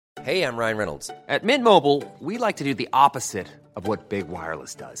Hey, I'm Ryan Reynolds. At Mint Mobile, we like to do the opposite of what Big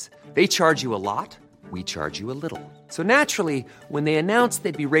Wireless does. They charge you a lot, we charge you a little. So naturally, when they announced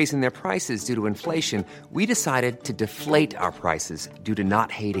they'd be raising their prices due to inflation, we decided to deflate our prices due to not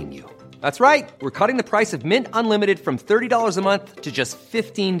hating you. That's right. We're cutting the price of Mint Unlimited from $30 a month to just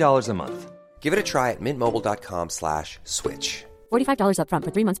 $15 a month. Give it a try at mintmobile.com/switch. $45 up front for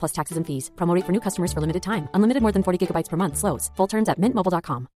 3 months plus taxes and fees. Promo rate for new customers for limited time. Unlimited more than 40 gigabytes per month. Slows full terms at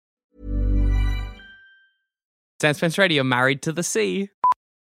mintmobile.com. Sam Spence Radio, Married to the Sea.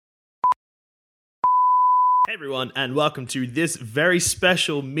 Hey everyone, and welcome to this very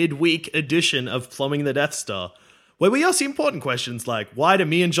special midweek edition of Plumbing the Death Star, where we ask the important questions like, why do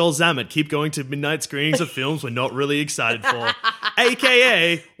me and Joel Zammett keep going to midnight screenings of films we're not really excited for?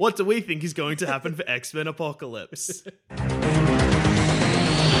 AKA, what do we think is going to happen for X-Men Apocalypse?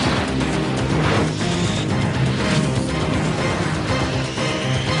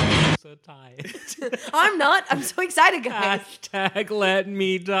 So tired. I'm not. I'm so excited, guys. Hashtag let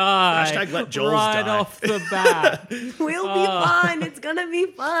me die. Hashtag let Joel's right die. off the bat. We'll be fine. It's gonna be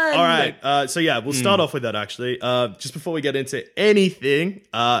fun. All right, so yeah, we'll start off with that actually. Just before we get into anything,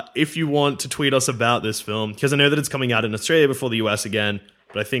 if you want to tweet us about this film, because I know that it's coming out in Australia before the US again,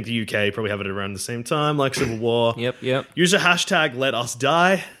 but I think the UK probably have it around the same time, like Civil War. Yep. Use the hashtag let us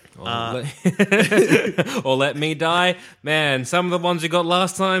die. Or let me die. Man, some of the ones you got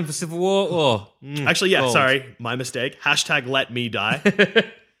last time for Civil War. Actually, yeah, gold. sorry, my mistake. Hashtag let me die.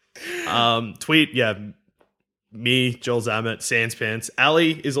 Tweet, yeah, me, Joel Zammett, Sanspants.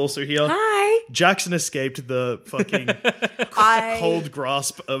 Alli is also here. Hi. Jackson escaped the fucking cold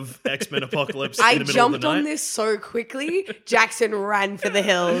grasp of X-Men Apocalypse in the middle of the jumped night. on this so quickly. Jackson ran for the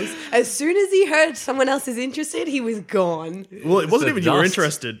hills. As soon as he heard someone else is interested, he was gone. Well, it wasn't the even you were dust.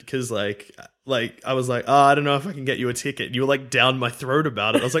 interested, because like I was like, I don't know if I can get you a ticket. You were like down my throat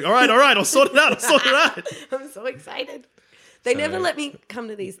about it. I was like, all right, I'll sort it out. I'm so excited. They never let me come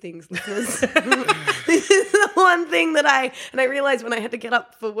to these things, listeners. This is the one thing that I realized when I had to get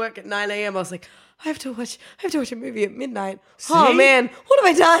up for work at 9 a.m. I was like, I have to watch a movie at midnight. Oh man, what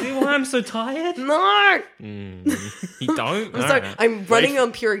have I done? See why I'm so tired? No. You don't? I'm sorry. I'm running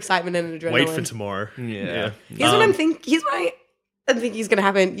on pure excitement and adrenaline. Wait for tomorrow. Yeah. Here's what I'm thinking. Here's what I think is going to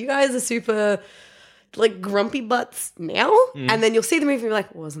happen. You guys are super like grumpy butts now, and then you'll see the movie and be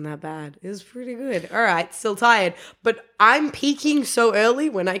like, wasn't that bad? It was pretty good. All right, still tired. But I'm peaking so early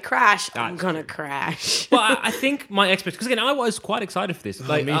when I crash, I'm going to crash. Well, I think my expectations, because again, I was quite excited for this.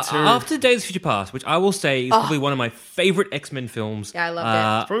 Like, me too. After Days of Future Past, which I will say is probably one of my favorite X-Men films. Yeah, I loved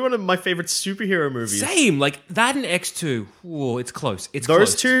it. Probably one of my favorite superhero movies. Same, like that and X2. Whoa, it's close. It's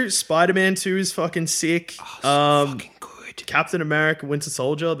Those close. two, Spider-Man 2 is fucking sick. Fucking good. Captain America, Winter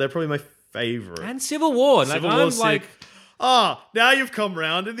Soldier, they're probably my favorite. And Civil War. Like, Civil I'm War's like, sick. Now you've come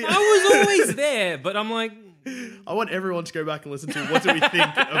round. I was always there, but I'm like, I want everyone to go back and listen to what do we think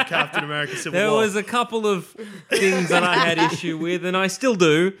of Captain America Civil there War. was a couple of things that I had issue with, and I still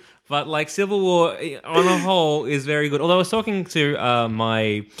do. But like Civil War on a whole is very good. Although I was talking to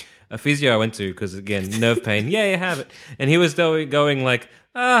my physio I went to, because again, nerve pain. Yeah, you have it. And he was going like,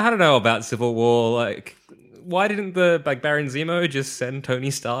 I don't know about Civil War. Like, why didn't the Baron Zemo just send Tony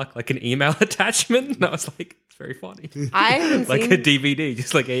Stark like an email attachment? And I was like, it's very funny. I haven't like seen... a DVD,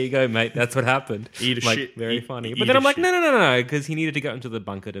 just like, here you go, mate. That's what happened. Eat a like, shit. Very Eat- funny. eat But then a I'm like, shit. no, because he needed to go into the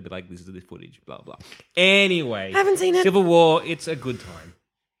bunker to be like, this is the footage, blah blah. Anyway, I haven't seen it. Civil War. It's a good time.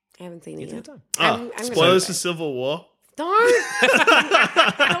 I haven't seen it It's a yet. good time. I'm gonna Spoilers say for Civil War. Don't.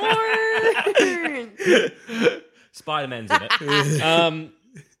 Don't. Spider-Man's in it.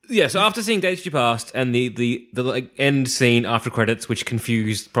 Yeah, so after seeing Days of Future Past and the like end scene after credits, which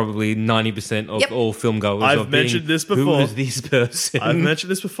confused probably 90% of Yep. all film goers. I've of being, mentioned this Who before. is this person? I've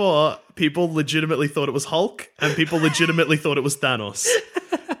mentioned this before. People legitimately thought it was Hulk, and people legitimately thought it was Thanos.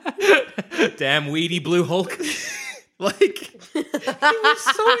 Damn weedy blue Hulk. Like, He was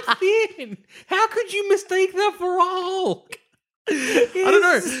so thin. How could you mistake that for a Hulk? I don't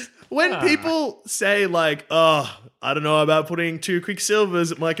know. When people say like, oh, I don't know about putting two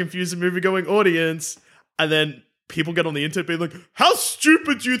Quicksilvers, it might confuse the movie-going audience, and then people get on the internet being like, how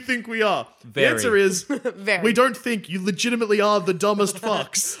stupid do you think we are? Very. The answer is, Very. we don't think. You legitimately are the dumbest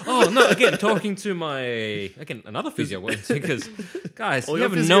fucks. Oh, no, again, talking to another physio once, because, guys, All you your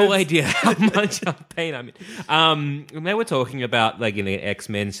have no physios. idea how much pain I'm in. And they were talking about, like, you know,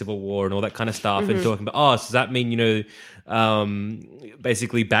 X-Men, Civil War, and all that kind of stuff, and talking about, does that mean, you know,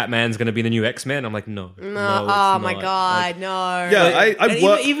 basically Batman's going to be the new X-Men? I'm like, no. No. it's Oh my not. God, no. Yeah, And I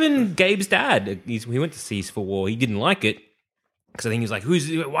work. even Gabe's dad, he went to see Civil War. He didn't like it. Because I think he was like,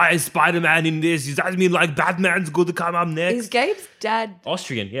 why is Spider-Man in this? Does that mean like Batman's going to come up next? Is Gabe's dad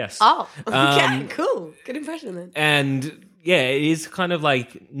Austrian, yes. Oh, okay, cool. Good impression then. And yeah, it is kind of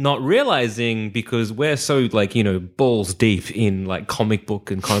like not realizing because we're so like, balls deep in like comic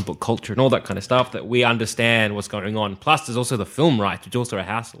book and comic book culture and all that kind of stuff that we understand what's going on. Plus, there's also the film rights, which also a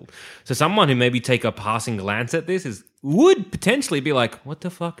hassle. So someone who maybe take a passing glance at this would potentially be like, what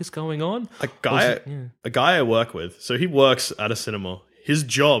the fuck is going on? A guy I work with, so he works at a cinema. His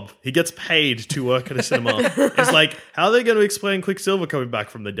job, he gets paid to work at a cinema. It's like, how are they going to explain Quicksilver coming back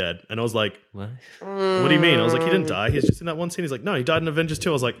from the dead? And I was like, what do you mean? I was like, he didn't die. He's just in that one scene. He's like, no, he died in Avengers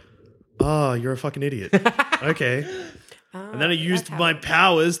 2. I was like, you're a fucking idiot. Okay. And then I used my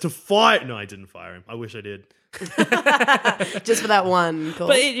powers to fight. No, I didn't fire him. I wish I did. Just for that one call.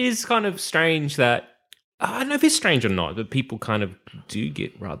 But it is kind of strange that, I don't know if it's strange or not, but people kind of do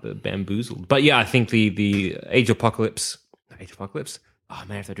get rather bamboozled. But yeah, I think the Age of Apocalypse. Oh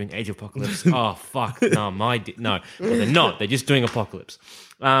man, if they're doing Age of Apocalypse, oh fuck, no, no, they're not. They're just doing Apocalypse.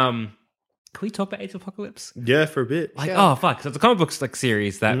 Can we talk about Age of Apocalypse? Yeah, for a bit. Like, oh fuck! So it's a comic book like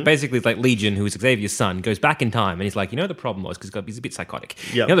series that basically is like Legion, who is Xavier's son, goes back in time and he's like, the problem was because he's a bit psychotic.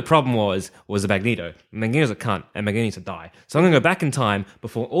 Yep. The problem was the Magneto. Magneto's a cunt, and Magneto needs to die. So I'm gonna go back in time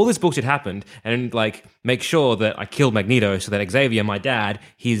before all this bullshit happened and like make sure that I kill Magneto so that Xavier, my dad,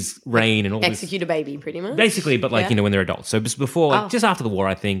 his reign and all execute a baby, pretty much. Basically, but like when they're adults. So just before, just after the war,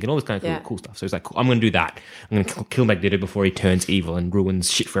 I think, and all this kind of cool stuff. So he's like, cool, I'm gonna do that. I'm gonna kill Magneto before he turns evil and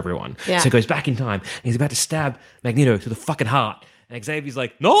ruins shit for everyone. Yeah. So he goes back in time. And he's about to stab Magneto to the fucking heart. And Xavier's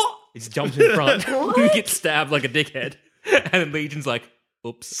like, no! He just jumps in front. He gets stabbed like a dickhead. And then Legion's like,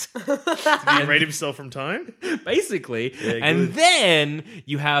 oops. Did he rate himself from time? Basically. Yeah, and then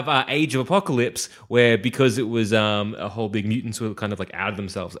you have Age of Apocalypse, where because it was a whole big mutants who kind of like outed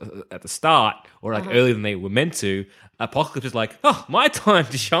themselves at the start, or like earlier than they were meant to, Apocalypse is like, oh, my time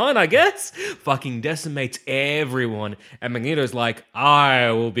to shine, I guess. Fucking decimates everyone. And Magneto's like,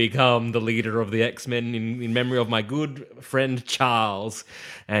 I will become the leader of the X-Men in memory of my good friend Charles.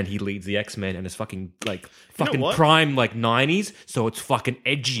 And he leads the X-Men and it's fucking prime like 90s. So it's fucking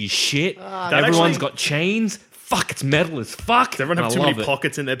edgy as shit. Everyone's got chains. Fuck, it's metal as fuck. Does everyone have too many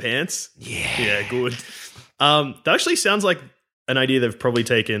pockets in their pants? Yeah. Yeah, good. That actually sounds like an idea they've probably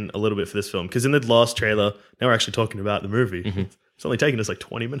taken a little bit for this film, because in the last trailer, now we're actually talking about the movie. Mm-hmm. It's only taken us like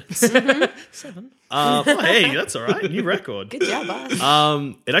 20 minutes. 7. Hey, that's all right. New record. Good job,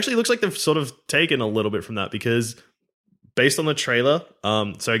 boss. It actually looks like they've sort of taken a little bit from that, because based on the trailer,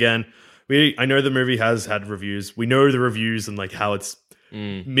 so again, I know the movie has had reviews. We know the reviews and like how it's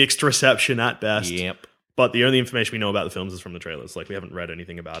mixed reception at best. Yep. But the only information we know about the films is from the trailers. Like, we haven't read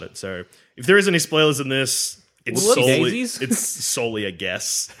anything about it. So if there is any spoilers in this, it's solely a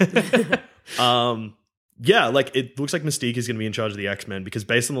guess. Yeah, like it looks like Mystique is going to be in charge of the X-Men, because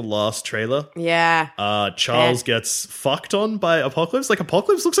based on the last trailer, Charles gets fucked on by Apocalypse. Like,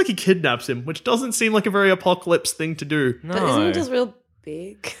 Apocalypse looks like he kidnaps him, which doesn't seem like a very Apocalypse thing to do. No. But isn't it just real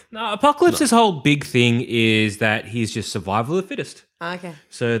big? No, Apocalypse's whole big thing is that he's just survival of the fittest. Okay.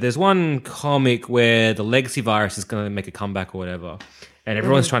 So there's one comic where the legacy virus is going to make a comeback or whatever. And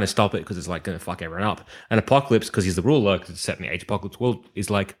everyone's trying to stop it because it's like going to fuck everyone up. And Apocalypse, because he's the ruler, because it's set in the Age of Apocalypse world, is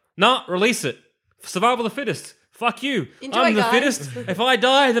like, nah, release it. Survival of the fittest. Fuck you. Enjoy, I'm the guys. fittest. If I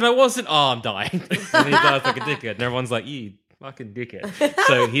die, then I wasn't. Oh, I'm dying. And he dies like a dickhead. And everyone's like, you fucking dickhead.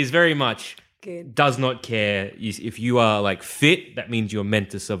 So he's very much does not care. If you are like fit, that means you're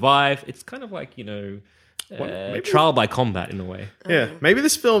meant to survive. It's kind of like, trial by combat in a way. Yeah. Maybe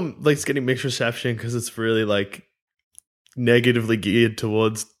this film like is getting mixed reception because it's really like negatively geared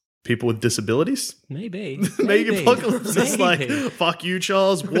towards people with disabilities. Maybe Apocalypse is like, fuck you,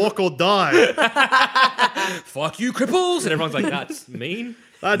 Charles, walk or die. Fuck you, cripples. And everyone's like, that's mean.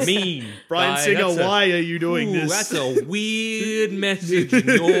 That's mean. Brian Singer, why are you doing this? That's a weird message in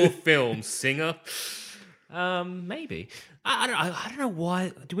your film, Singer. Maybe. I don't know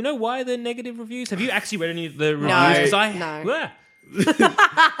why. Do we know why the negative reviews? Have you actually read any of the reviews? No. Yeah.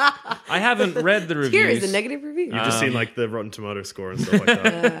 I haven't read the reviews. Here is a negative review. You've just seen like the Rotten Tomato score and stuff like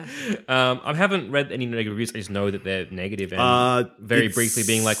that. I haven't read any negative reviews. I just know that they're negative and very briefly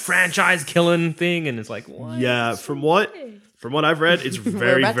being like franchise killing thing, and it's like, what? Yeah, from what I've read, it's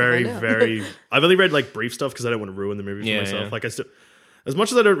very, very, very. I've only read like brief stuff because I don't want to ruin the movie for myself. Yeah. Like as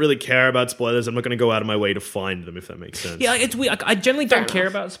much as I don't really care about spoilers, I'm not going to go out of my way to find them, if that makes sense. Yeah, it's weird. I generally don't care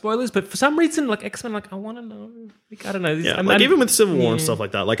about spoilers, but for some reason, like X-Men, like I want to know. Like, I don't know. Even with Civil War and stuff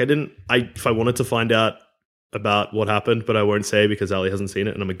like that, like if I wanted to find out about what happened, but I won't say because Alli hasn't seen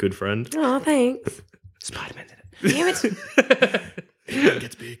it, and I'm a good friend. Oh, thanks. Spider-Man's in it. Damn it. It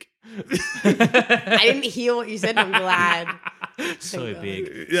gets big. I didn't hear what you said. I'm glad. So God.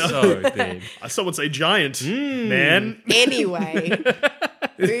 big. Yeah. So big. Someone say giant, man. Anyway,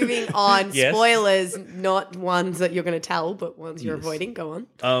 moving on. Yes. Spoilers, not ones that you're going to tell, but ones you're avoiding. Go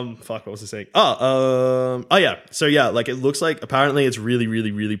on. Fuck, what was I saying? Oh, yeah. So yeah, like it looks like apparently it's really,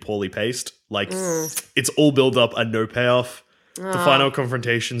 really, really poorly paced. Like it's all build up and no payoff. The final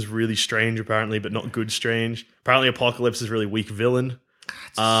confrontation's really strange, apparently, but not good strange. Apparently, Apocalypse is really weak villain.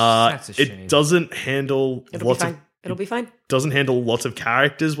 That's a shame. It doesn't handle It'll be fine. doesn't handle lots of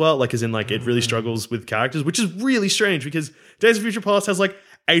characters well. Like, as in, like, it really struggles with characters, which is really strange because Days of Future Past has like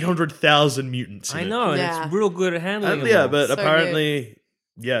 800,000 mutants. I in it. know, and Yeah. it's real good at handling them Yeah, all. but So apparently,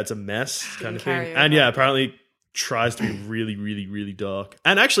 yeah, it's a mess kind of carry thing. over. And yeah, apparently tries to be really, really, really dark.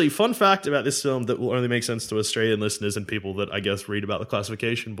 And actually, fun fact about this film that will only make sense to Australian listeners and people that I guess read about the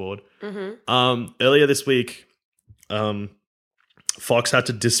classification board. Earlier this week, Fox had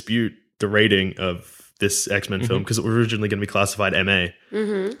to dispute the rating of this X-Men film because it was originally going to be classified MA,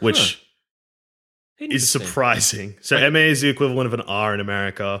 which is Interesting. surprising. So MA is the equivalent of an R in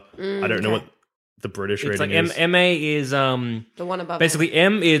America. I don't know what the British It's rating like is. MA is The one above. basically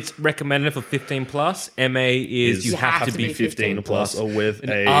M is recommended for 15 plus. MA is you have to be 15 plus. or with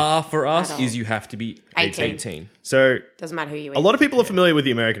And a R for us Adult. is you have to be 18. 18. So Doesn't matter who you. a lot of people are familiar with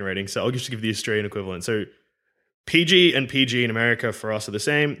the American rating, so I'll just give the Australian equivalent. So PG and PG in America for us are the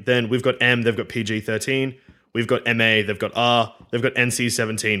same. Then we've got M, they've got PG-13. We've got MA, they've got R. They've got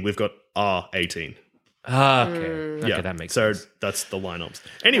NC-17, we've got R-18. Ah, okay. Okay, that makes sense. So that's the lineups.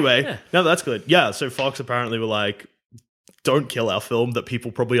 Anyway, no, that's good. Yeah, so Fox apparently were like, don't kill our film that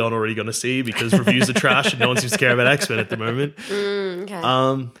people probably aren't already going to see because reviews are trash and no one seems to care about X-Men at the moment.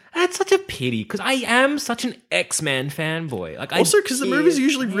 Okay. That's such a pity because I am such an X-Men fanboy. Like, Also, because the movie's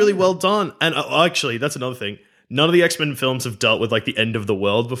usually really well done. And actually, that's another thing. None of the X-Men films have dealt with like the end of the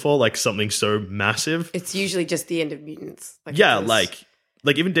world before, like something so massive. It's usually just the end of mutants. Like Yeah, it was-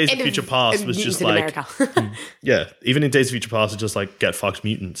 like even Days of End Future Past was mutants just in like America. yeah, even in Days of Future Past, it's just like get fucked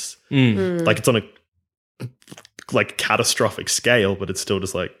mutants. Like it's on a like catastrophic scale, but it's still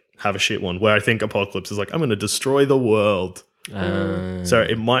just like have a shit one. Where I think Apocalypse is like I'm going to destroy the world. So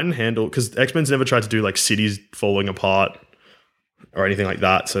it mightn't handle because X-Men's never tried to do like cities falling apart or anything like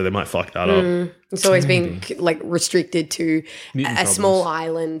that. So they might fuck that up. It's always been like restricted to Mutant a small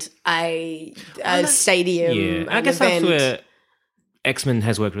problems. island, a stadium. yeah, I an guess event. that's where X-Men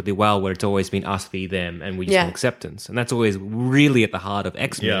has worked really well, where it's always been us v them, and we just Yeah. want acceptance, and that's always really at the heart of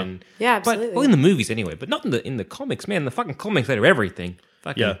X-Men. Yeah, But absolutely. well, in the movies anyway, but not in the comics. Man, the fucking comics they do everything.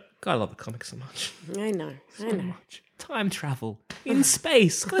 Fucking, Yeah. God, I love the comics so much. I know. Time travel in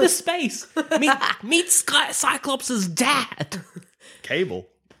space. Go to space. Meet Cyclops' dad. Cable.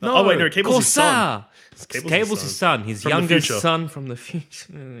 No, Oh wait, no, Cable's his son. Corsair. Cable's Cable's his his son. His From the youngest future. son from the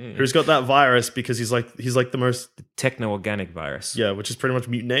future. Who's got that virus because he's like the most Techno-organic virus. yeah, which is pretty much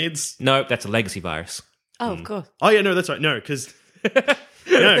mutant AIDS. No, that's a legacy virus. Oh, of course. Oh yeah, no, that's right. No, because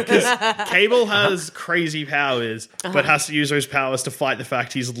Cable has crazy powers, but has to use those powers to fight the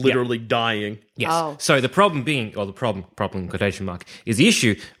fact he's literally dying. Yes. Oh. So the problem being, or the problem quotation mark, is the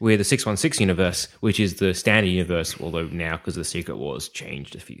issue with the 616 universe, which is the standard universe, although now because of the Secret Wars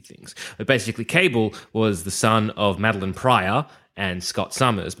changed a few things. But basically, Cable was the son of Madeline Pryor and Scott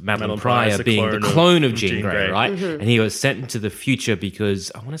Summers, but Madeline Pryor's Pryor the being the clone clone of of Jean Jean Grey, Grey. right? And he was sent into the future because,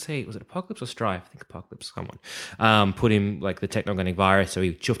 I want to say, was it Apocalypse or Strife? I think Apocalypse, come on. Put him, like, the techno-organic virus, so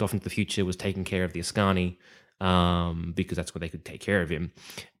he chuffed off into the future, was taking care of the Ascani, because that's where they could take care of him.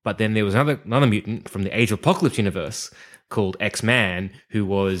 But then there was another mutant from the Age of Apocalypse universe called X-Man, who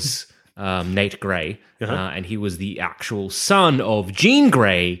was Nate Grey, and he was the actual son of Jean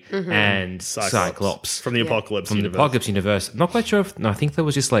Grey and Cyclops. From the Apocalypse From universe. the Apocalypse universe. I'm not quite sure if... No, I think there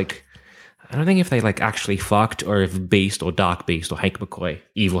was just like... I don't think if they like actually fucked or if Beast or Dark Beast or Hank McCoy,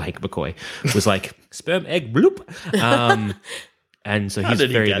 evil Hank McCoy, was like sperm egg bloop. And so How he's did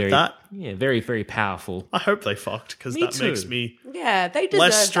he very, get very, that? yeah, very, very powerful. I hope they fucked because Me that too. makes me Yeah, they deserve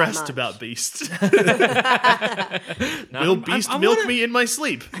less that stressed much. about Beast. No, Will Beast milk me in my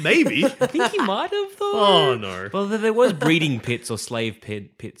sleep? Maybe. I think he might have though. Oh, no. Well, there was breeding pits or slave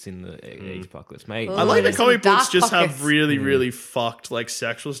pits in the Age of Apocalypse, mate. I like that there's some comic books dark just pockets. have really, really fucked like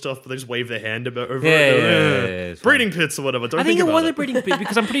sexual stuff, but they just wave their hand over Yeah, it. it's Breeding pits or whatever. Don't I think it about was a it. breeding pit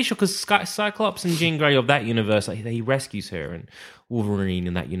because I'm pretty sure because Cyclops and Jean Grey of that universe, like, he rescues her, and Wolverine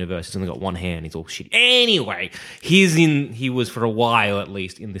in that universe has only got one hand. He's all shitty. Anyway, he was for a while at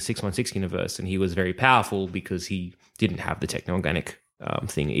least in the 616 universe, and he was very powerful because he didn't have the techno-organic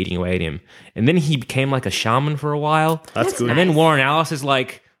thing eating away at him. And then he became like a shaman for a while. That's good. And then Warren Ellis is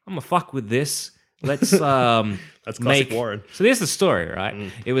like, I'm gonna fuck with this. Let's That's classic Warren. So there's the story,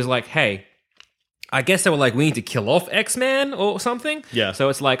 right? It was like, hey, I guess they were like, we need to kill off X-Man or something. Yeah. So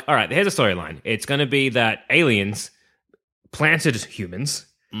it's like, all right, here's a storyline. It's going to be that aliens planted humans,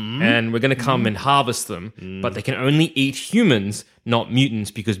 and we're going to come and harvest them, but they can only eat humans, not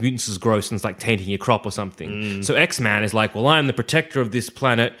mutants, because mutants is gross and it's like tainting your crop or something. So X-Man is like, well, I'm the protector of this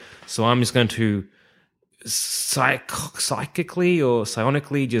planet, so I'm just going to psychically or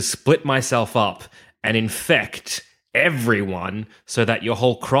psionically just split myself up and infect everyone so that your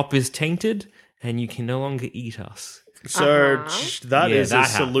whole crop is tainted and you can no longer eat us. So that Yeah, is that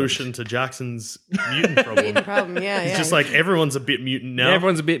a solution to Jackson's mutant problem. Problem, yeah. It's just like everyone's a bit mutant now.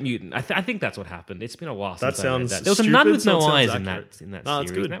 Everyone's a bit mutant. I think that's what happened. It's been a while That since I read sounds that. There was a stupid, nun with no so it sounds eyes in accurate. that No, series.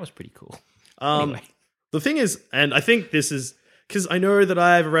 that's good. And that was pretty cool. Um, The thing is, and I think this is because I know that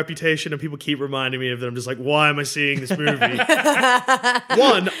I have a reputation and people keep reminding me of that. I'm just like, why am I seeing this movie?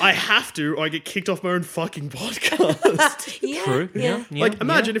 One, I have to, or I get kicked off my own fucking podcast. Yeah. True. Yeah. Like,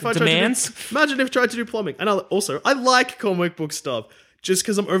 imagine if I Demands. tried to do plumbing. And I like comic book stuff. Just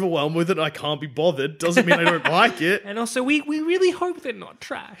because I'm overwhelmed with it and I can't be bothered doesn't mean I don't like it. And also, we really hope they're not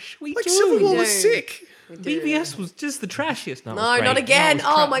trash. We Like do. Civil War do. was sick. BVS was just the trashiest. No, No, not again.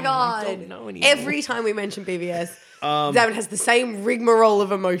 Oh my I god. don't know anymore. Every time we mention BBS, Damon has the same rigmarole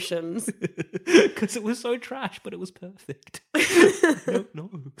of emotions. Because it was so trash, but it was perfect. no.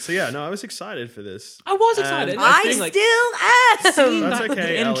 So yeah, no, I was excited for this. I was excited. I still am. That's okay,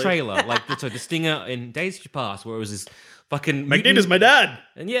 The end Alli. trailer, like the stinger in Days of Past, where it was this fucking Magneto's my dad.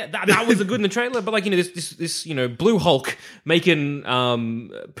 and yeah, that was a good in the trailer. But like this blue Hulk making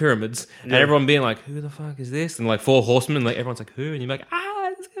pyramids, and everyone being like, "Who the fuck is this?" And like 4 horsemen, like everyone's like, "Who?" And you're like,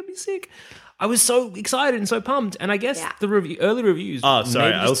 "It's gonna be sick." I was so excited and so pumped, and I guess the early reviews. Oh, sorry,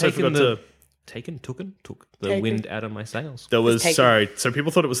 maybe I just also taken forgot took the wind out of my sails. There was taken. sorry. So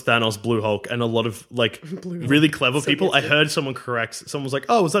people thought it was Thanos, Blue Hulk, and a lot of like really clever people. I heard someone correct. Someone was like,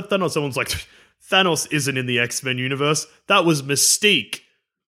 "Oh, was that Thanos?" Someone's like, "Thanos isn't in the X-Men universe. That was Mystique."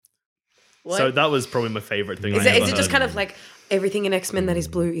 What? So that was probably my favorite thing. Is it just kind of like everything in X-Men that is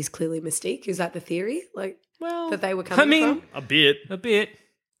blue is clearly Mystique? Is that the theory? Like Well, that they were coming I mean, from? a bit? a bit.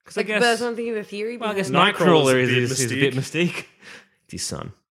 Because Like, I there's guess, something of a theory well, I guess behind Nightcrawler's Nightcrawler a bit is a bit Mystique. It's his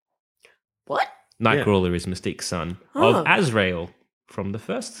son. what? Nightcrawler is Mystique's son of Azrael from the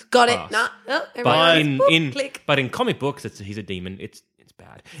first. Got it. class. Nah. Oh, But everyone else. Click. in comic books, he's a demon. It's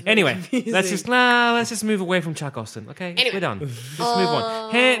bad. Anyway, let's just move away from Chuck Austin. Okay, we're done. Just move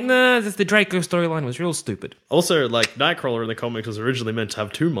on. The Draco storyline was real stupid. Also, like Nightcrawler in the comics was originally meant to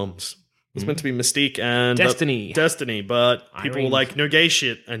have 2 mums. It was meant to be Mystique and Destiny. but people were Irene. like, no gay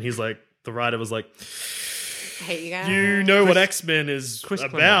shit. And he's like, the writer was like, I hate you guys. you know what X-Men is Chris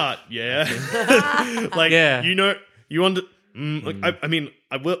about, yeah? Like, Yeah. you know, you under... I mean,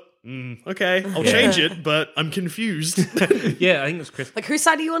 I will... okay, I'll change it, but I'm confused. Yeah, I think it was Chris. Like, whose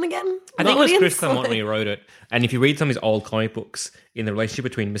side are you on again? I The think it was audience? Chris Claremont when he wrote it. And if you read some of his old comic books, in the relationship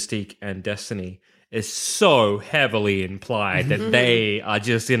between Mystique and Destiny is so heavily implied that they are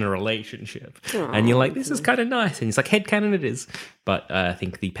just in a relationship. And you're like, this is kind of nice. And it's like, headcanon it is. But I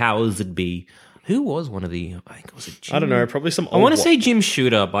think the powers would be... Who was one of the... I think was it Jim? I don't know, probably some I want to say Jim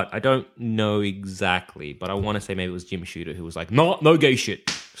Shooter, but I don't know exactly. But I want to say maybe it was Jim Shooter who was like, no gay shit.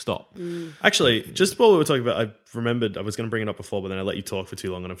 Stop. Actually, just while we were talking about, I remembered I was going to bring it up before, but then I let you talk for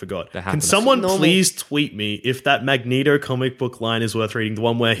too long and I forgot. Can happens. someone Normal. please tweet me if that Magneto comic book line is worth reading? The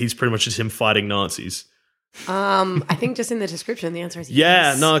one where he's pretty much just him fighting Nazis. I think just in the description, the answer is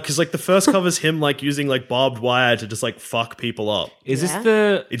Yeah, yes. no, because like the first cover's him like using like barbed wire to just like fuck people up. Is Yeah. this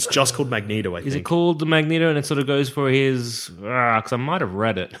the... It's just called Magneto, I Is it think. called the Magneto and it sort of goes for his... Because I might have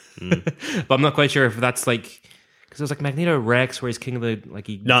read it. But I'm not quite sure if that's like... Because it was like Magneto Rex where he's king of the... Like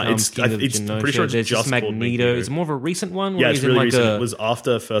he No, becomes it's- king of it's Genosha. pretty sure it's There's just this called Magneto. Magneto. Is it more of a recent one? Yeah, Where it's he's in really like recent. a... It was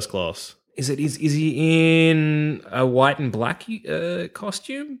after First Class. Is he in a white and black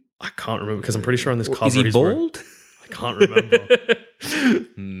costume? I can't remember because I'm pretty sure on this cover Is he he's wearing- bald? I can't remember.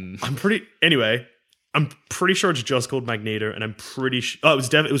 I'm pretty... Anyway, I'm pretty sure it's just called Magneto and I'm pretty sure... Oh,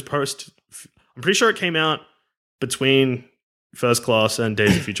 it was post... I'm pretty sure it came out between First Class and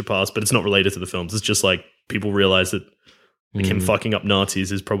Days of Future Past, but it's not related to the films. It's just like people realize that like, him fucking up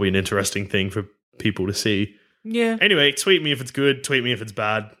Nazis is probably an interesting thing for people to see. Yeah. Anyway, tweet me if it's good. Tweet me if it's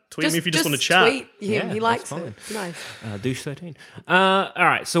bad. Tweet me if you just want to chat. Tweet him. Yeah, he likes that's it. It's nice. Douche 13. All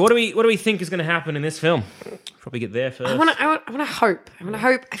right. So what do we think is going to happen in this film? Probably get there first. I want to hope. I want to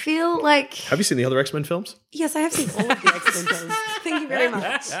hope. I feel like Have you seen the other X-Men films? yes, I have seen all of the X-Men films. Thank you very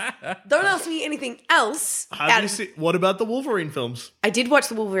much. Don't ask me anything else. Have you seen? What about the Wolverine films? I did watch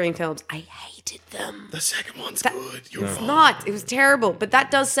the Wolverine films. I hated them. The second one's good. You're It's fine. not. It was terrible. But that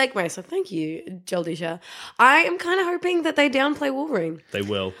does segue. So thank you, Joldisha. I am kind of hoping that they downplay Wolverine. They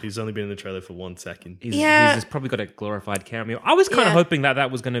will. He's only been in the trailer for 1 second. He's just probably got a glorified cameo. I was kind of hoping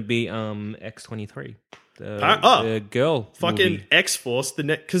that was going to be X-23, the girl fucking movie. X-Force,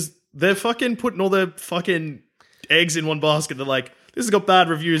 because they're fucking putting all their fucking eggs in one basket. They're like, this has got bad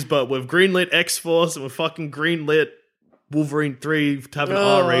reviews, but we've greenlit X-Force and we've fucking greenlit Wolverine 3 to have an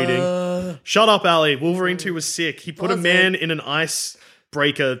R rating. Shut up, Alli. Wolverine 2 was sick. He put a man in an ice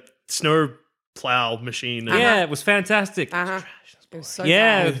breaker snow plow machine. Yeah, it was fantastic. It was so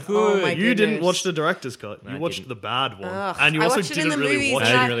Yeah, bad. good. Oh my You didn't goodness. watch the director's cut. You watched the bad one. And you I also watched it in didn't the really movies watch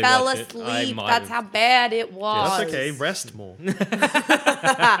and it. I really fell watch it. I asleep. might That's have. how bad it was. That's okay. Rest more. No,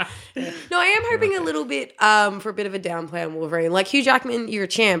 I am hoping a little bit for a bit of a downplay on Wolverine. Like Hugh Jackman, you're a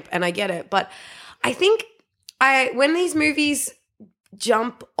champ, and I get it. But I think when these movies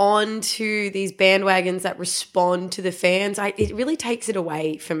jump onto these bandwagons that respond to the fans, it really takes it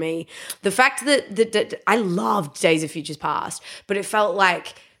away for me. The fact that I loved Days of Futures Past, but it felt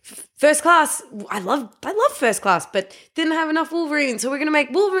like First Class. I love First Class, but didn't have enough Wolverine, so we're gonna make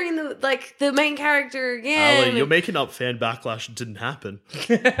Wolverine the main character again. Alli, you're making up fan backlash. It didn't happen.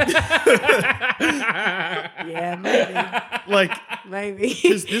 Yeah, maybe. Maybe.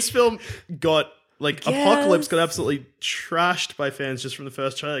 Because this film got... Apocalypse got absolutely trashed by fans just from the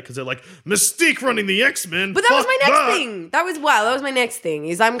first trailer because they're like, Mystique running the X-Men. But that was my next thing. That was my next thing.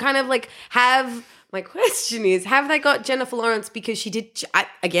 Is I'm kind of like, my question is, have they got Jennifer Lawrence because she did,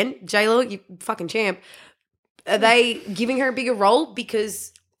 again, J-Lo, you fucking champ. Are they giving her a bigger role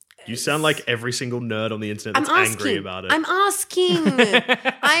because... You sound like every single nerd on the internet that's angry about it. I'm asking.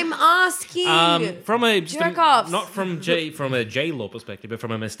 From a Jerk-offs. not from a J-Law perspective, but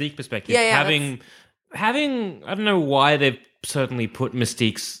from a Mystique perspective. Yeah, having I don't know why they've certainly put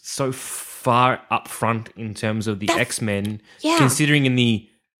Mystique so far up front in terms of the X-Men, considering in the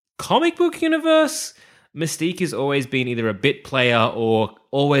comic book universe, Mystique has always been either a bit player or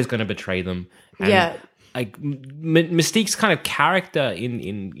always going to betray them. And like Mystique's kind of character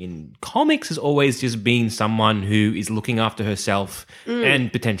in comics has always just been someone who is looking after herself and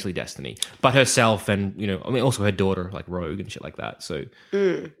potentially Destiny, but herself and also her daughter, like Rogue and shit like that. So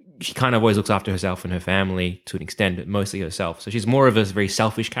she kind of always looks after herself and her family to an extent, but mostly herself. So she's more of a very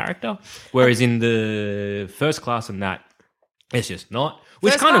selfish character, whereas in the First Class and that, it's just not.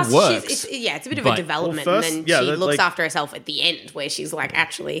 Which First kind of Class, works. it's a bit of a development, and then she looks after herself at the end, where she's like,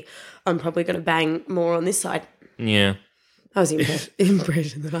 actually, I'm probably going to bang more on this side. Yeah. That was the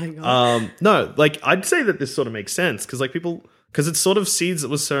impression that I got. No, I'd say that this sort of makes sense because it's sort of seeds that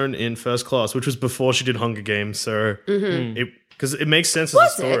was sown in First Class, which was before she did Hunger Games, so because it makes sense as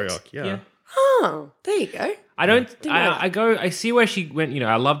a story arc. Yeah. Oh, there you go. I see where she went,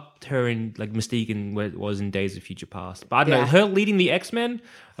 I loved her in like Mystique and where it was in Days of Future Past. But I don't know, her leading the X-Men,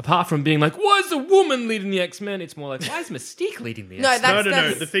 apart from being like, why is a woman leading the X-Men? It's more like, why is Mystique leading the X-Men?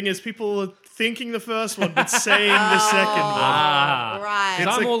 No. The thing is, people are thinking the first one, but saying the second one. Right. So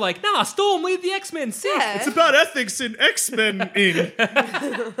I'm all like, nah, Storm, lead the X-Men, sick. Yeah. It's about ethics in X-Men.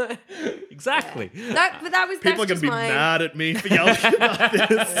 Exactly. People are going to be mad at me for yelling about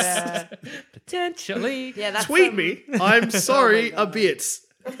this. Potentially. Yeah, that's Tweet me. I'm sorry a bit.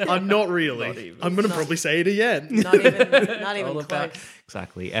 I'm not really. I'm going to probably say it again. Not even close. About,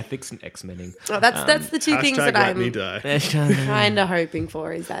 exactly. Ethics and X-Mening. Oh, that's the two things that let me I'm die. kind of hoping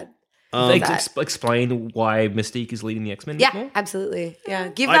for is that. Explain why Mystique is leading the X-Men Yeah, more? absolutely. Yeah,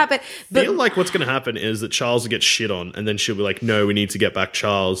 give I that. But feel like what's going to happen is that Charles will get shit on, and then she'll be like, "No, we need to get back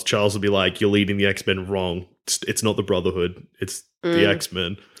Charles." Charles will be like, "You're leading the X-Men wrong. It's not the Brotherhood. It's the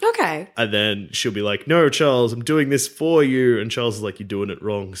X-Men." okay. And then she'll be like, "No, Charles, I'm doing this for you." And Charles is like, "You're doing it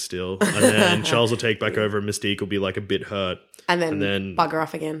wrong still." And then Charles will take back over, and Mystique will be like a bit hurt, And then bugger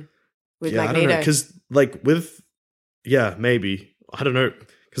off again with I don't Magneto. know, because maybe I don't know.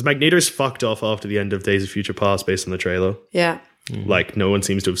 Because Magneto's fucked off after the end of Days of Future Past based on the trailer. Yeah. Like, no one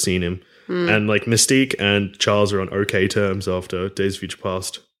seems to have seen him. And, Mystique and Charles are on okay terms after Days of Future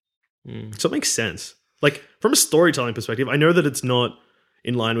Past. So it makes sense. Like, from a storytelling perspective, I know that it's not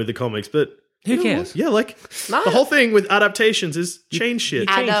in line with the comimics, but... Who cares? Yeah, the whole thing with adaptations is change shit.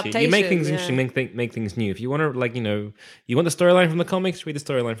 You make things yeah. interesting, make things new. If you want to, you want the storyline from the comics, read the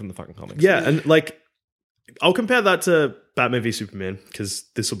storyline from the fucking comics. Yeah, and, I'll compare that to Batman v Superman, because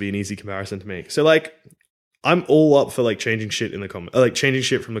this will be an easy comparison to make. So, I'm all up for, changing shit in the comic, changing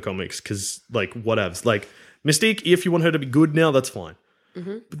shit from the comics, because, whatevs. Mystique, if you want her to be good now, that's fine.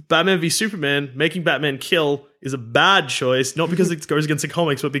 But Batman v Superman, making Batman kill is a bad choice, not because it goes against the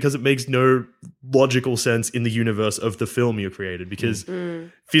comics, but because it makes no logical sense in the universe of the film you created. Because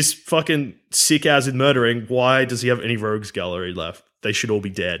if he's fucking sick as in murdering, why does he have any rogues gallery left? They should all be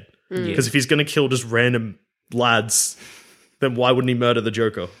dead. Because if he's going to kill just random lads, then why wouldn't he murder the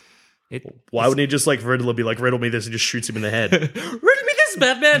Joker? Why wouldn't he just like Riddler be like, riddle me this and just shoots him in the head? Riddle me this,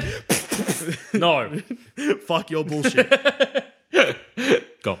 Batman. No. Fuck your bullshit.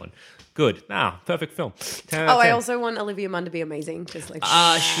 Go on. Good. Perfect film. 10 out Oh, of I 10. also want Olivia Munn to be amazing. Just like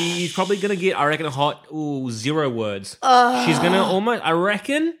She's probably going to get, I reckon, a hot 0 words. She's going to almost, I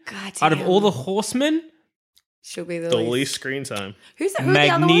reckon, God out of damn. all the horsemen, she'll be the The least. least screen time. Who are the other ones?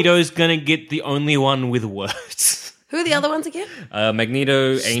 Magneto's going to get the only one with words. Who are the other ones again?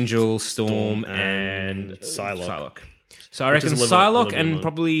 Magneto, Angel, Storm, and Psylocke. So I reckon is Psylocke Olivia and Munn.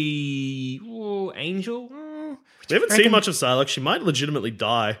 probably Angel. We haven't seen much of Psylocke. She might legitimately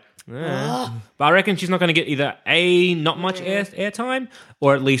die. But I reckon she's not going to get either not much airtime,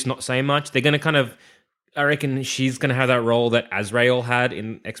 or at least not say much. They're going to kind of, I reckon she's going to have that role that Azrael had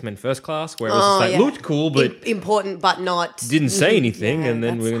in X-Men First Class, where it was just like, looked cool, but important, but not. didn't say anything, Yeah, and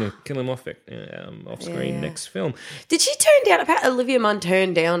then that's- we're going to kill him off screen next film. Did she turn down? Apparently, Olivia Munn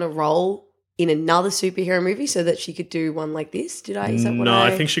turned down a role in another superhero movie so that she could do one like this. Did I? Is that what No,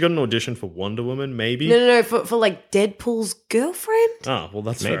 I think she got an audition for Wonder Woman, maybe. No, for like Deadpool's girlfriend Oh, well,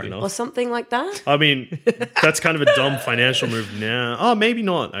 that's fair Maybe. enough. or something like that. I mean, that's kind of a dumb financial move now. Oh, maybe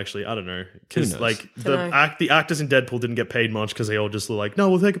not, actually. I don't know. Because, knows? like, Dunno. the actors in Deadpool didn't get paid much because they all just were like,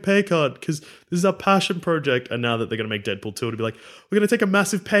 no, we'll take a pay cut because this is our passion project. And now that they're going to make Deadpool 2, it'll be like, we're going to take a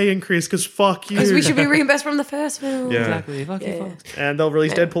massive pay increase because fuck you. Because we should be reimbursed from the first film. Yeah. Exactly. Fuck you, folks. And they'll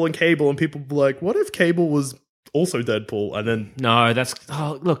release Deadpool and Cable, and people will be like, what if Cable was also Deadpool? And then No, that's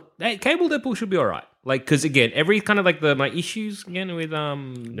look. Hey, Cable Deadpool should be all right. Like, because again, every kind of like my issues again with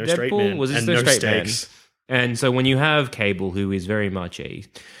no straight man Deadpool was just and no no straight man. stakes. And so when you have Cable, who is very much a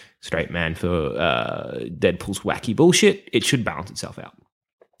straight man for Deadpool's wacky bullshit, it should balance itself out.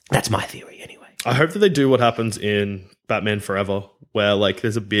 That's my theory, anyway. I hope that they do what happens in Batman Forever, where like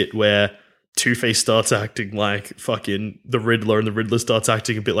there's a bit where Two-Face starts acting like fucking the Riddler, and the Riddler starts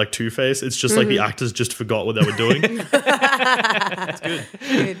acting a bit like Two-Face. It's just like the actors just forgot what they were doing.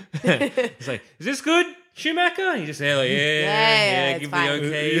 It's like, is this good, Schumacher? He just said, like, yeah, it's give fine. the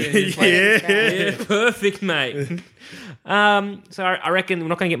okay. Yeah, perfect, mate. So I reckon we're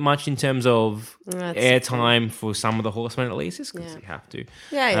not going to get much in terms of That's airtime for some of the horsemen, at least, just because you have to.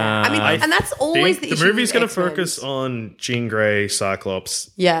 Yeah. I mean, and that's always the issue. The movie's going to focus on Jean Grey,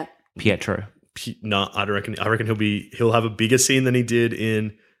 Cyclops. Yeah. Pietro. No, I don't reckon. I reckon he'll have a bigger scene than he did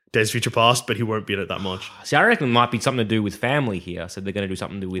in Days of Future Past, but he won't be in it that much. See, I reckon it might be something to do with family here. So they're going to do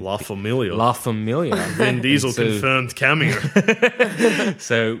something to do with La Familia. La Familia. Vin Diesel So- confirmed cameo.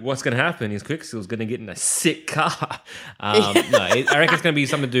 So what's going to happen is Quicksilver's going to get in a sick car. I reckon it's going to be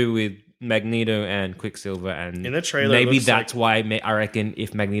something to do with Magneto and Quicksilver, and In the trailer, it maybe looks that's why I reckon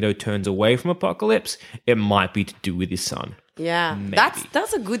if Magneto turns away from Apocalypse, it might be to do with his son. Yeah. Maybe.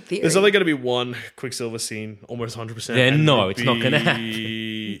 That's a good theory. There's only going to be one Quicksilver scene, almost 100%. Yeah, and no, it'll it's not gonna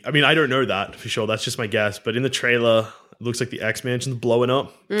be- I mean, I don't know that for sure. That's just my guess. But in the trailer, it looks like the X Mansion's blowing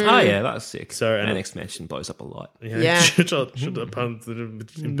up. Oh yeah, that's sick. So, and- and X-Mansion blows up a lot. Yeah. should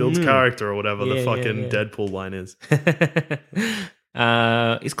builds character or whatever the Yeah, fucking yeah. Deadpool line is.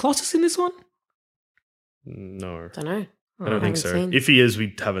 Is Colossus in this one? No, I don't know. I don't think so. seen. If he is,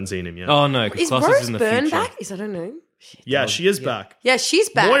 we haven't seen him yet. Oh no, 'cause Is Colossus Rose is in the Byrne future. back? I don't know. yeah, she is back. Yeah, she's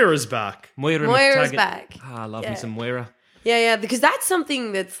back. Moira's back. Moira Moira's McTaggart. back. Ah, I love Yeah. me some Moira. Yeah, because that's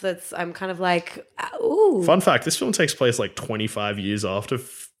something that's I'm kind of like, ooh, Fun fact: this film takes place like 25 years after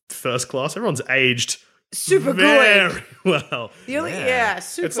First Class. Everyone's aged super very good. well. The only,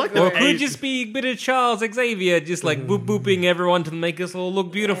 super It's like good. Or it could just be a bit of Charles Xavier, just like booping everyone to make us all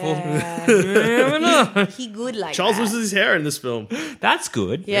look beautiful. Yeah. You never know. He good like Charles that. loses his hair in this film. That's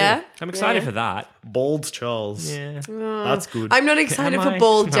good. Yeah. I'm excited Yeah. for that. Bald Charles. Yeah. That's good. I'm not excited Am for I?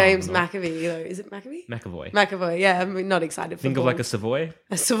 bald No, James I'm not. McAvee. Though. Is it McAvee? McAvoy. McAvoy. Yeah, I'm not excited for Think of bald. like a Savoy.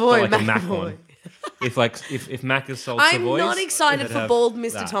 a Savoy But like a Mac McAvoy. one. If Mac is sold I'm Savoys, not excited it'd for have bald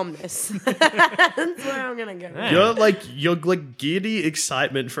Mr. that. Tomness. That's where I'm gonna go. Yeah. Your giddy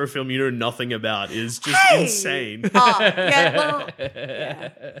excitement for a film you know nothing about is just Hey! insane. Oh, yeah, well,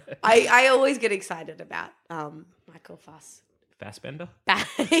 yeah. I always get excited about Michael Fass. Fassbender.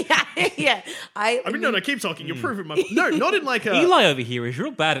 yeah. I mean, no, keep talking. You're proving my no, not in like a. Eli over here is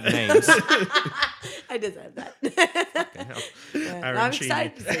real bad at names. I deserve that. Aaron I'm Cheney.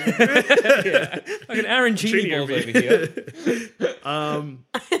 excited to see it. Like an Aaron Cheney Cheney balls over over here.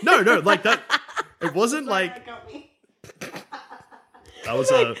 No, like that. It wasn't like that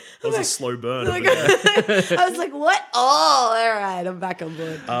was a slow burn. over there. I was like, what? Oh, all right. I'm back on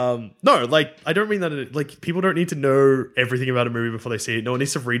board. No, like I don't mean that. Like people don't need to know everything about a movie before they see it. No one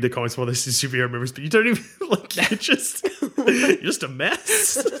needs to read the comics before they see superhero movies. But you don't even like. You're just a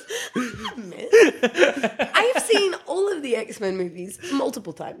mess. I have seen all of the X-Men movies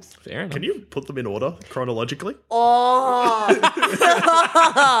multiple times. Fair enough. Can you put them in order chronologically? Oh.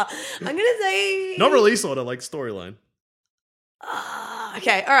 I'm going to say... Not release order, like storyline.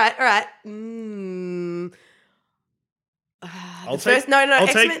 Okay, all right. I'll X-Men.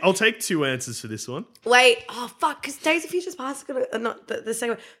 I'll take two answers for this one. Wait, fuck, because Days of Future's Past is going to... not the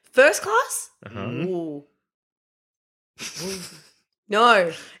second one. First Class? Ooh.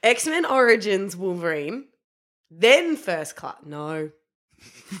 No. X-Men Origins Wolverine. Then First Class. No.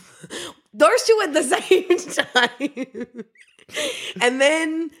 Those two at the same time. And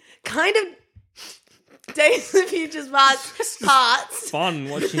then kind of Days of Future's Past parts. Fun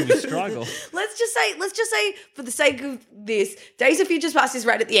watching you struggle. Let's just say, for the sake of this, Days of Future's Past is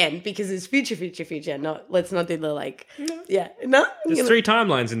right at the end because it's future. Let's not do the There's 3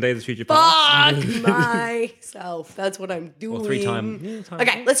 timelines in Days of Future Past. Fuck myself. That's what I'm doing. Or 3 times.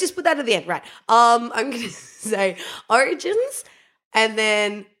 Okay, let's just put that at the end. Right. I'm going to say Origins, and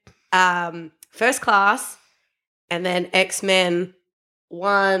then First Class, and then X-Men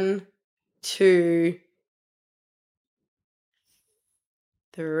 1, 2,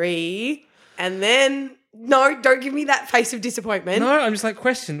 3, and then no, don't give me that face of disappointment. No, I'm just like,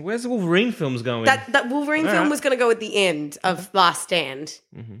 question, where's the Wolverine films going? That Wolverine film right. was going to go at the end of Last Stand,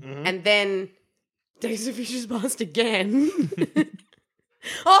 and then Days of Future's Past again.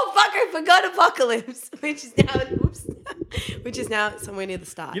 Oh fuck! I forgot Apocalypse, which is now somewhere near the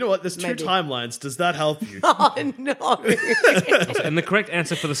start. You know what? There's 2 timelines. Does that help you? Oh no! And the correct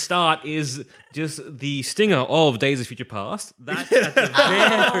answer for the start is just the stinger of Days of Future Past. That's at the very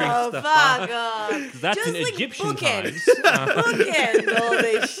Oh start. fuck off! That's Just in like Egyptian bookend. times. Bookend all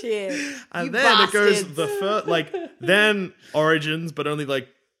this shit. And You then it goes bastards. the first, then Origins, but only the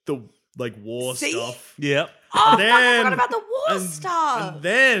war See? stuff. Yep. Oh, And fuck, I then- forgot about the war stuff. And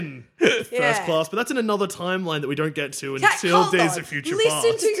then First Yeah. Class, but that's in another timeline that we don't get to Okay, until hold Days on. of Future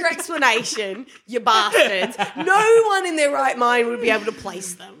Listen Past. to your explanation, you bastards. No one in their right mind would be able to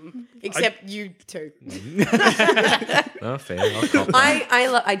place them, except you two. Oh, fair. I'll cop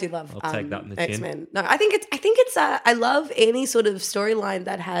that. I do love I'll take that in the chin. X-Men. No, I think it's I love any sort of storyline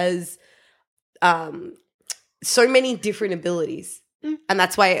that has so many different abilities. And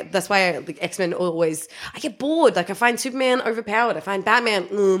that's why like X-Men always, I get bored. Like I find Superman overpowered. I find Batman,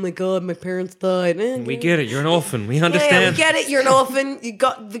 oh my god, my parents died. We get it. You're an orphan. We Yeah, understand. we get it. You're an orphan. You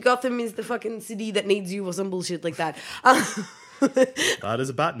got the Gotham is the fucking city that needs you or some bullshit like that. That is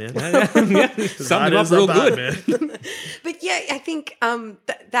a Batman. Summed it up real good. But yeah, I think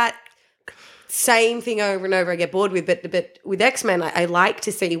that same thing over and over I get bored with. But with X-Men, I like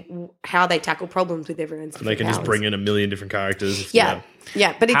to see how they tackle problems with everyone's different They can just powers. bring in a million different characters. Yeah,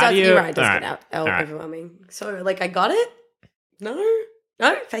 but it How does. do you- You're right. It does all get right, out all right. overwhelming. So like, I got it.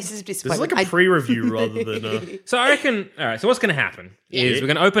 No, faces of This is disappointment. like a pre-review rather than So I reckon, all right, so what's going to happen is we're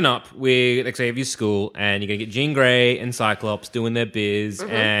going to open up with Xavier's school and you're going to get Jean Grey and Cyclops doing their biz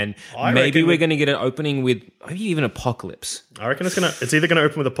and I maybe reckon we're we- going to get an opening with maybe even Apocalypse. I reckon it's either gonna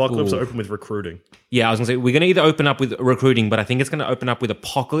open with Apocalypse Ooh. or open with recruiting. Yeah, I was going to say, we're going to either open up with recruiting, but I think it's going to open up with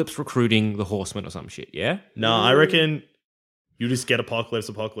Apocalypse recruiting the Horsemen or some shit, yeah? No, I reckon you just get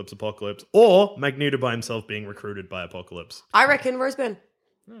Apocalypse, or Magneto by himself being recruited by Apocalypse. I reckon Roseburn.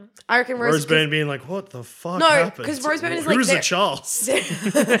 Roseburn being like, what the fuck No, happened? 'cause Roseburn is like Who's there- a Charles?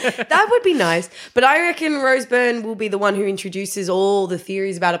 That would be nice. But I reckon Roseburn will be the one who introduces all the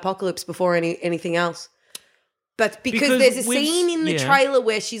theories about Apocalypse before anything else. But because there's a we've- scene in the yeah. trailer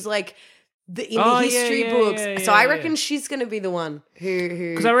where she's like in the Oh, yeah, history yeah, books. yeah, So I yeah, reckon yeah. she's going to be the one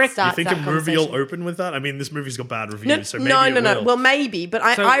who I reckon- starts You think that a movie will conversation. open with that? I mean, this movie's got bad No, reviews, so maybe no. it will. Well, maybe. But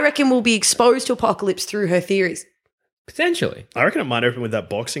So- I reckon we'll be exposed to Apocalypse through her theories. Potentially. I reckon it might open with that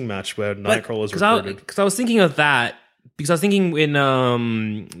boxing match where Nightcrawler's recruited. Because I was thinking of that, because I was thinking when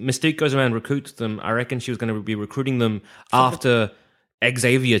Mystique goes around and recruits them, I reckon she was going to be recruiting them after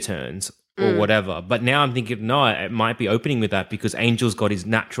Xavier turns or whatever. But now I'm thinking, no, it might be opening with that because Angel's got his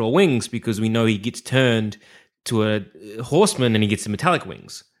natural wings because we know he gets turned to a horseman and he gets the metallic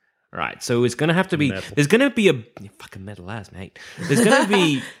wings. Right, so it's going to have to be... Metal. There's going to be a... Fucking metal ass, mate. There's going to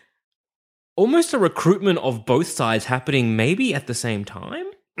be almost a recruitment of both sides happening maybe at the same time.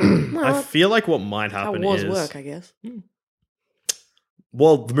 I feel like what might How happen wars is... work, I guess.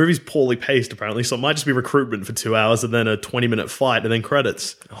 Well, the movie's poorly paced, apparently, so it might just be recruitment for 2 hours and then a 20-minute fight and then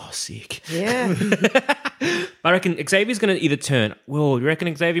credits. Oh, sick. Yeah. I reckon Xavier's going to either turn... Well, you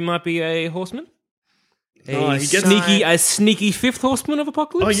reckon Xavier might be a horseman? No, he gets- a sneaky fifth horseman of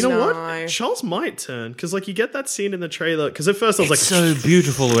Apocalypse? Oh, you know No. what? Charles might turn, because like you get that scene in the trailer, because at first I was like, so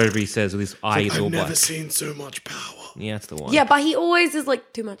beautiful, whatever he says with his eyes all I've never black. seen so much power. Yeah, that's the one. Yeah, but he always is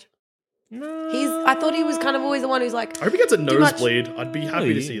like, too much. I thought he was kind of always the one who's like, I hope he gets a too much. nosebleed. I'd be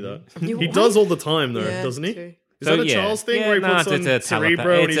happy to see that. You He what? does all the time, though, Yeah, doesn't he? true. Is that a Charles thing where he puts on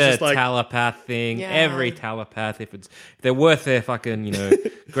Cerebro and he's just like... telepath thing. Yeah. Every telepath, if they're worth their fucking,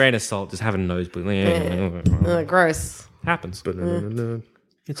 grain of salt, just have a nosebleed. Gross. Happens. Ba-na-na-na.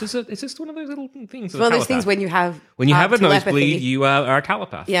 It's just one of those little things. It's one of those things when you have a telepathy. nosebleed, you are a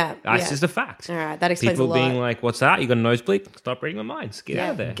telepath. Yeah, That's yeah. just a fact. All right, that explains People a lot. being like, "What's that? You got a nosebleed? Stop reading my minds. Get Yeah,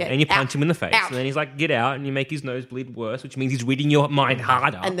 out of there." get And you punch out. him in the face, Out. and then he's like, "Get out!" And you make his nosebleed worse, which means he's reading your mind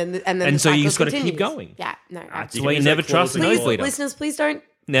harder. and then the so you cycle just got to continues. keep going. Yeah, no. That's You why can you use never that trust a clause in nosebleeder. Listeners, please don't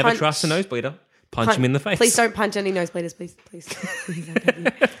Never punch- trust a nosebleeder. Punch him in the face. Please don't punch any nosebleeders, please. Please. I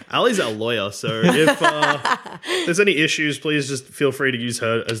beg you. Alli's our lawyer, so if there's any issues, please just feel free to use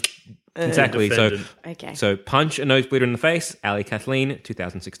her as Exactly. defendant. Okay. So punch a nosebleeder in the face. Alli Kathleen,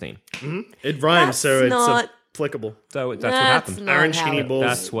 2016. It rhymes, That's so it's not- applicable. So that's what That's happened. not Aaron how Cheney it- Balls.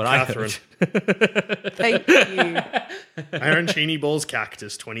 That's what Catherine. I heard. Thank you. Aaron Cheney Balls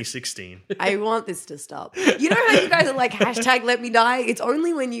Cactus 2016. I want this to stop. You know how you guys are like, hashtag let me die? It's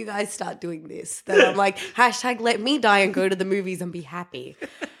only when you guys start doing this that I'm like, hashtag let me die and go to the movies and be happy.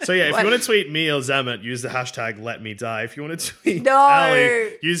 So yeah, if What? you want to tweet me or Zamet, use the hashtag let me die. If you want to tweet No.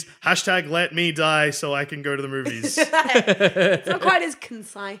 Alli, use hashtag let me die so I can go to the movies. It's not quite as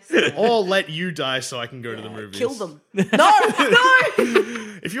concise. Or let you die so I can go to the movies. Kill them. No.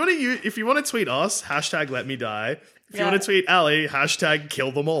 If you want to tweet us, hashtag let me die. If you Yeah. want to tweet Alli, hashtag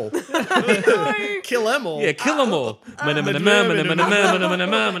kill them all. Kill them all. Yeah, kill them all. Well, but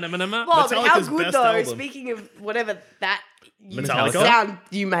Metallica's how good best though, album. speaking of whatever that Metallica? sound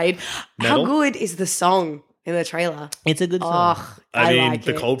you made, how Metal? good is the song in the trailer? It's a good song. Oh, I mean, like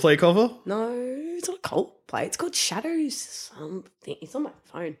the it. Coldplay cover? No, it's not Coldplay. It's called Shadows something. It's on my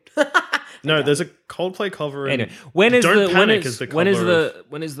phone. No, there's a Coldplay cover. And Anyway, when is Don't the Panic is the cover.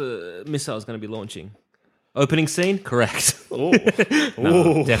 when is the missiles going to be launching? Opening scene? Correct. Oh,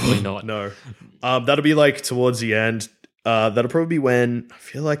 No, definitely not. No, that'll be like towards the end. That'll probably be when I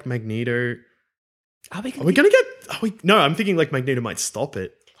feel like Magneto. Are we Are we gonna get? No, I'm thinking like Magneto might stop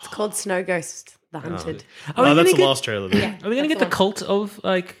it. It's called Snow Ghost, the Hunted. Are we that's gonna the get- last trailer. Though. Yeah. Are we going to get That's the cult of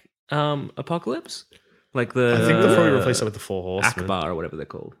like Apocalypse? Like the I think they'll probably replace it with the Four Horsemen. Akbar or whatever they're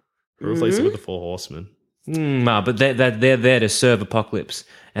called. Replace it with the Four Horsemen. No, but they're there to serve Apocalypse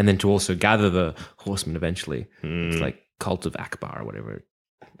and then to also gather the horsemen eventually. It's like Cult of Akbar or whatever.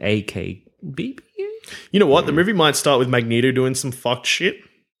 AKB? You know what? The movie might start with Magneto doing some fucked shit.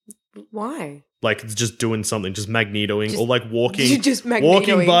 Why? Like just doing something, just magnetoing or like walking, just magnetoing.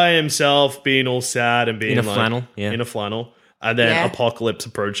 walking by himself, being all sad and being In a like- flannel, yeah. in a flannel, and then Yeah. Apocalypse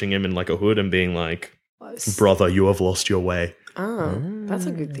approaching him in like a hood and being like, Oh, "Brother, you have lost your way," that's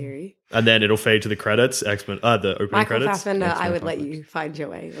a good theory. and then it'll fade to the credits. X-Men, the opening Michael credits. Fassbender, I would let you find your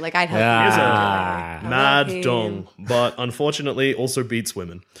way. Like I'd help you He's find a your way. I mad love him. dong, but unfortunately also beats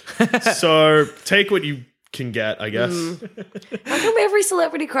women. So take what you can get, I guess. How come every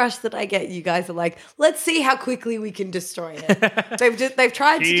celebrity crush that I get, you guys are like, let's see how quickly we can destroy it. They've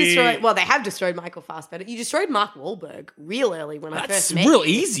tried to destroy. Well, they have destroyed Michael Fassbender. You destroyed Mark Wahlberg real early when I That's first met real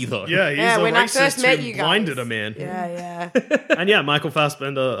you. easy though. Yeah, he's Yeah, a when I racist first met who you guys. blinded a man. Yeah. And yeah, Michael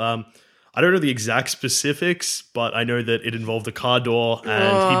Fassbender, I don't know the exact specifics, but I know that it involved a car door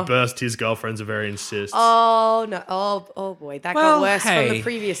and he burst his girlfriend's ovarian cysts. Oh no! Oh boy, that Well, got worse from hey. the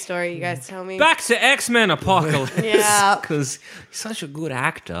previous story. You guys tell me. Back to X-Men Apocalypse. Yeah. Because he's such a good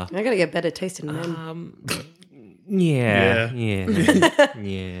actor. I gotta get better taste in men. Yeah. That,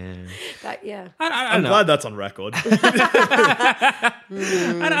 Yeah. I I'm don't know. glad that's on record. I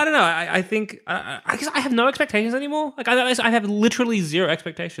don't know. I think I guess I have no expectations anymore. Like I have literally zero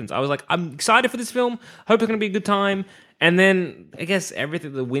expectations. I was like, I'm excited for this film. Hope it's going to be a good time. And then I guess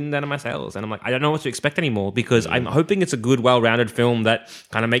everything, the wind out of my sails. And I'm like, I don't know what to expect anymore because I'm hoping it's a good, well-rounded film that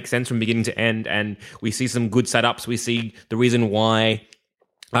kind of makes sense from beginning to end. And we see some good setups. We see the reason why.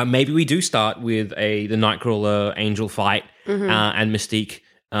 Maybe we do start with the Nightcrawler Angel fight and Mystique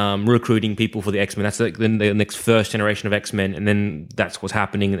recruiting people for the X-Men. That's like the next first generation of X-Men, and then that's what's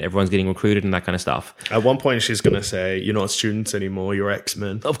happening, and everyone's getting recruited and that kind of stuff. At one point, she's going to say, "You're not students anymore, you're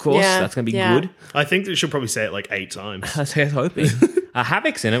X-Men." Of course, Yeah, that's going to be yeah. good. I think that she'll probably say it like 8 times. I was hoping.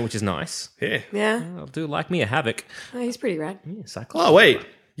 Havoc's in it, which is nice. Yeah. Yeah. I do like me a Havoc. Oh, he's pretty rad. Yeah, Cyclops. Oh, wait.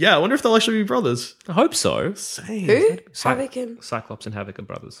 Yeah, I wonder if they'll actually be brothers. I hope so. Who? Havoc and Cyclops and Havoc are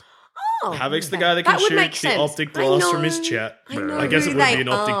brothers. oh, Havoc's the okay. guy that can would make shoot the sense. optic I blast from his know- chest. I know I guess it who would be they an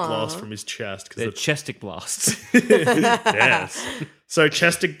optic are. blast from his chest. They're Because chestic blasts. yes. So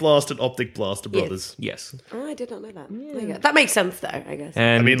chestic blast and optic blast are Yes. brothers. Yes. Oh, I did not know that. There you go. That makes sense, though. I guess.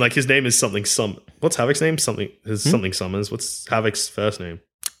 And I mean, like his name is something. What's Havoc's name? Something. Something Summers. What's Havoc's first name?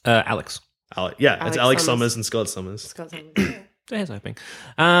 Alex. Yeah, Alex it's Alex Summers. Summers and Scott Summers. Scott Summers. There's hoping.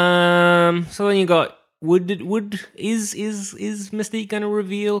 So then you got is Mystique going to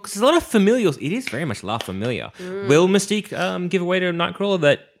reveal? Because there's a lot of familials. It is very much La Familia. Will Mystique give away to Nightcrawler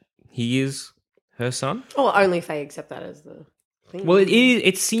that he is her son? Or only if they accept that as the thing. Well,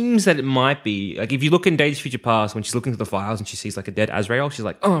 it seems that it might be. Like, if you look in Days of Future Past, when she's looking through the files and she sees like a dead Azrael, she's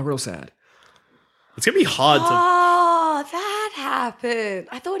like, oh, real sad. It's going to be hard to... Oh, that happened.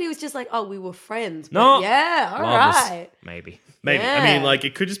 I thought he was just like, oh, we were friends. But No. yeah, all Lovers. right. Maybe. Maybe. Yeah. I mean, like,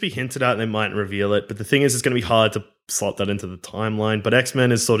 it could just be hinted at and they might reveal it. But the thing is, it's going to be hard to slot that into the timeline. But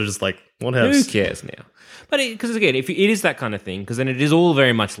X-Men is sort of just like, what Who else? cares now? But because again, if it is that kind of thing, because then it is all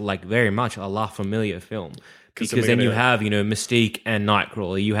very much a La Familia film. Because then you have, Mystique and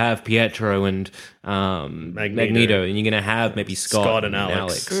Nightcrawler. You have Pietro and Magneto. And you're going to have maybe Scott and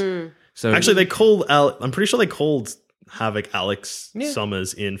Alex. So Actually, I'm pretty sure they called Havoc Alex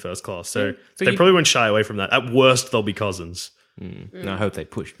Summers in First Class. So they probably won't shy away from that. At worst, they'll be cousins. and I hope they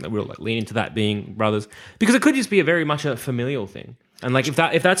push. They will lean into that being brothers, because it could just be a very much a familial thing. And like if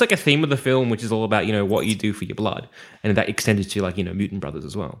that's like a theme of the film, which is all about what you do for your blood, and that extended to like mutant brothers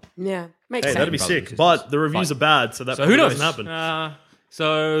as well. Yeah, makes Hey, sense. that'd be sick. But the reviews are bad, so that So who probably knows? doesn't happen.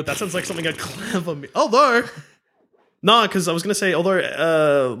 So That sounds like something a clever... Although... No, because I was going to say,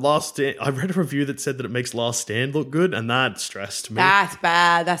 although Last Stand... I read a review that said that it makes Last Stand look good, and that stressed me. That's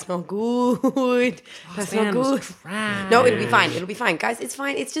bad. That's not good. That's not good. No, it'll be fine. It'll be fine, guys. It's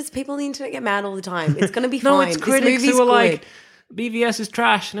fine. It's just people on the internet get mad all the time. It's gonna be fine. no, it's This critics movie's who were good. like, BVS is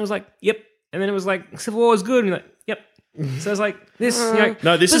trash, and it was like, yep. And then it was like, Civil War is good, and you're like, yep. So it's like this.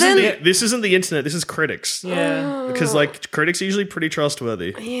 No, this But isn't the internet. This is critics. Yeah. Because like critics are usually pretty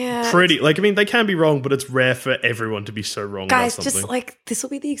trustworthy. Yeah. Pretty. Like I mean, they can be wrong, but it's rare for everyone to be so wrong Guys, about something. just like this will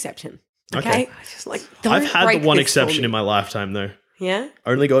be the exception. Okay, Okay. just like don't I've had break the one this for exception me. in my lifetime though. Yeah.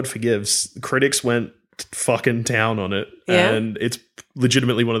 Only God Forgives. Critics went fucking down on it, Yeah? and it's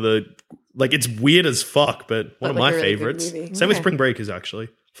legitimately one of the like it's weird as fuck, but one of like my a really good favorites. movie. Same with Okay. Spring Breakers actually.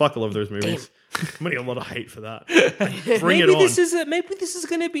 Fuck, I love those movies. I'm getting a lot of hate for that. Bring Maybe it on. this is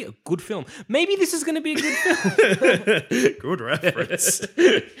going to be a good film. Maybe this is going to be a good film. Good reference.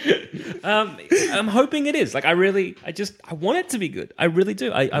 I'm hoping it is. Like I want it to be good. I really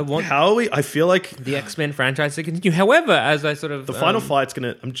do. I want How are we? I feel like the X-Men franchise to continue. However, as I sort of the final fight's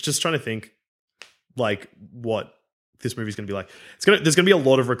gonna. I'm just trying to think, like what this movie's gonna be like. There's gonna be a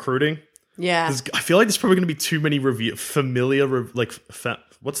lot of recruiting. Yeah. I feel like there's probably gonna be too many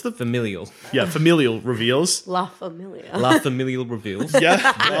familial reveals. La Familia. La Familial reveals. Yeah,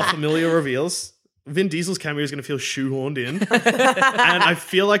 familiar reveals. Vin Diesel's cameo is going to feel shoehorned in. And I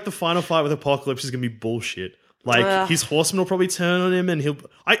feel like the final fight with Apocalypse is going to be bullshit. Like, his horsemen will probably turn on him and he'll...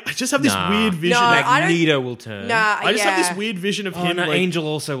 I just have this weird vision. No, Like, I don't- Magneto will turn. I just have this weird vision of Oh, him. no, like, Angel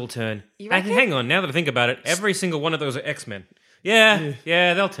also will turn. reckon? Hang on, now that I think about it, every single one of those are X-Men. Yeah,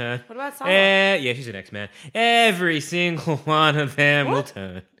 they'll turn. What about Psylocke? Yeah, she's an X-Man. Every single one of them will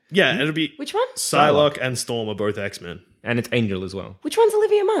turn. yeah, it'll be... Which one? Psylocke and Storm are both X-Men. And it's Angel as well. Which one's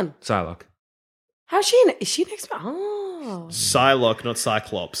Olivia Munn? Psylocke. How's she in it? Is she next? Oh. Psylocke, not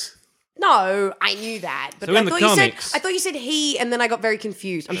Cyclops. No, I knew that. But So in I the thought comics- I thought you said he, and then I got very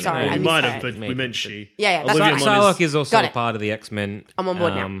confused. I'm sorry. know. I You missed might that. have, but we Maybe. meant she. Yeah, that's Olivia fine. Munn Psylocke is also Got a it. part of the X-Men. I'm on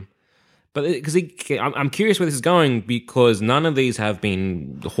board now. But because I'm curious where this is going, because none of these have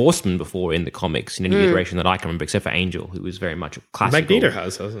been horsemen before in the comics in any iteration that I can remember, except for Angel, who was very much a classical. Magneto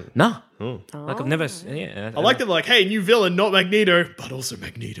has, hasn't it? No. Like I've never... Yeah, I like that, like, hey, new villain, not Magneto, but also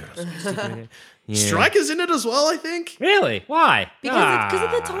Magneto. Striker's in it as well, I think. Really? Why? Because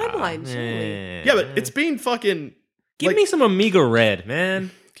of the timeline, surely. Yeah, but it's been fucking... Give like- me some Omega Red,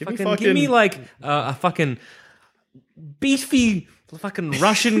 man. Give me Give me like a fucking beefy fucking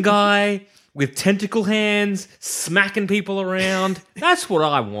Russian guy with tentacle hands smacking people around. That's what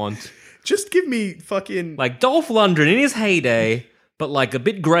I want. Just give me fucking... Like Dolph Lundgren in his heyday, but like a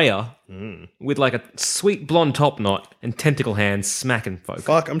bit grayer, with like a sweet blonde top knot and tentacle hands smacking folk.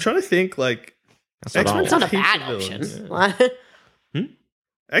 Fuck, I'm trying to think, like... That's what I X-Men It's not a have heaps bad of option. villains. What?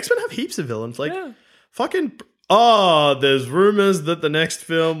 X-Men have heaps of villains. Like, Yeah. fucking... Oh, there's rumors that the next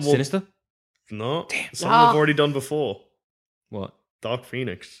film will... Sinister? No. Some Oh. they've already done before. What? Dark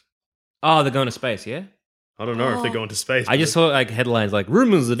Phoenix. Oh, they're going to space, yeah? I don't know if they're going to space. I just saw like headlines like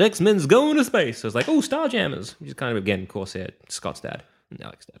rumors that X-Men's going to space. So it's like, oh, Starjammers, which is kind of again Corsair, Scott's dad, and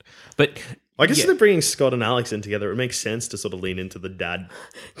Alex's dad. But I guess yeah. if they're bringing Scott and Alex in together, it makes sense to sort of lean into the dad.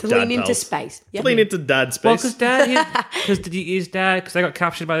 To dad lean into pals. space. Yeah. Lean into dad well, space. because they got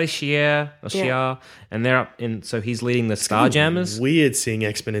captured by the Shi'ar, and they're up in. So he's leading the Starjammers. Weird seeing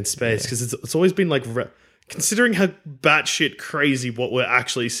X-Men in space because it's always been like considering how batshit crazy what we're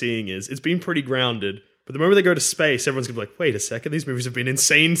actually seeing is, it's been pretty grounded. But the moment they go to space, everyone's going to be like, wait a second, these movies have been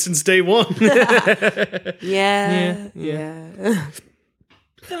insane since day one. Yeah.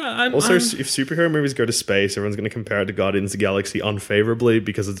 Also, if superhero movies go to space, everyone's going to compare it to Guardians of the Galaxy unfavorably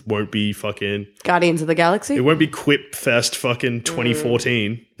because it won't be fucking... Guardians of the Galaxy? It won't be Quip Fest fucking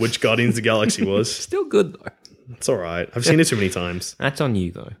 2014, which Guardians of the Galaxy was. Still good though. It's all right. I've seen it too many times. That's on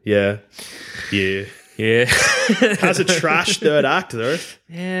you though. Yeah. Has a trash third act though.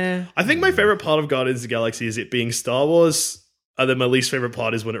 Yeah. I think my favorite part of Guardians of the Galaxy is it being Star Wars. And then my least favorite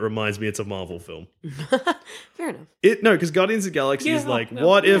part is when it reminds me it's a Marvel film. Fair enough. No, because Guardians of the Galaxy is like,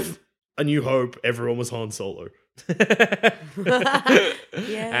 what if A New Hope everyone was Han Solo?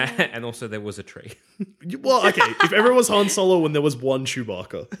 Yeah. And also there was a tree. Well, okay, if everyone was Han Solo when there was one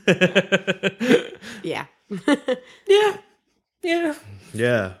Chewbacca. Yeah.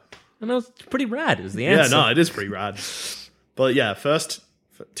 Yeah. And that was pretty rad is the Yeah, answer. no, it is pretty rad. But yeah, first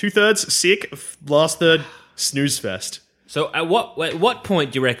 2/3 sick, last third snooze fest. So at what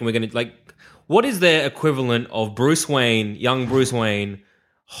point do you reckon we're going to, like, what is their equivalent of young Bruce Wayne,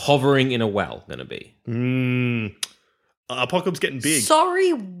 hovering in a well going to be? Apocalypse getting big.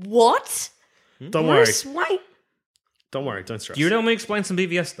 Sorry, what? Don't worry. Bruce Wayne? Don't worry. Don't stress. Do you know me explain some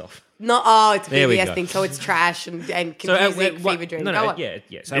BVS stuff? No, it's a There we BBS go. thing, so it's trash and confusing fever dream. No, Go on. yeah.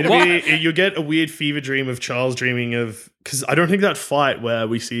 So You'll get a weird fever dream of Charles dreaming of... Because I don't think that fight where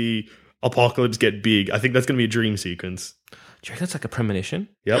we see Apocalypse get big, I think that's going to be a dream sequence. do you reckon that's like a premonition?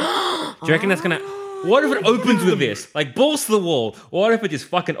 Yep. Do you reckon that's going to... What if it opens with this? Like, balls to the wall. What if it just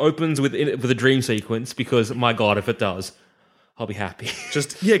fucking opens with a dream sequence? Because, my God, if it does, I'll be happy.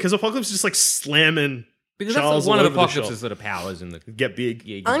 Because Apocalypse is just like slamming Because Charles that's one all of over the Apocalypse's shop. sort of powers in the... Get big.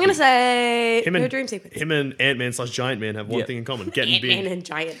 Yeah, I'm going to say Him no and dream sequence. Him and Ant-Man / Giant Man have one Yeah. thing in common: getting Ant-Man big. and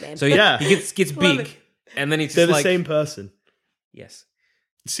Giant Man. So Yeah. he gets Love big, it. and then he's They're just the like... same person. Yes.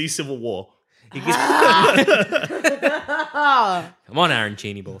 See Civil War. He gets... Come on, Aaron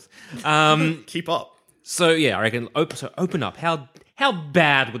Cheney balls. Keep up. So yeah, I reckon open up. How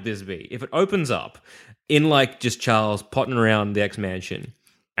bad would this be if it opens up in like just Charles potting around the X Mansion,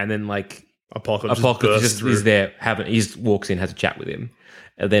 and then like Apocalypse Apocalypse just just is there he just walks in, has a chat with him,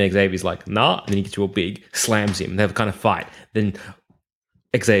 and then Xavier's like nah, and then he gets real big, slams him, they have a kind of fight. Then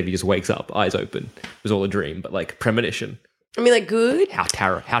Xavier just wakes up, eyes open. It was all a dream, but like premonition. I mean, like, good. How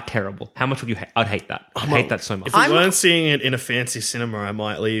terrible. How much would you hate? I'd hate that. I'd hate that so much. If we weren't seeing it in a fancy cinema, I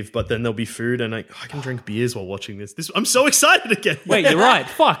might leave. But then there'll be food, and I can drink beers while watching this. I'm so excited again. Wait, you're right.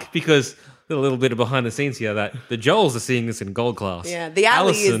 Fuck, because a little bit of behind the scenes here that the Joels are seeing this in gold class. Yeah, the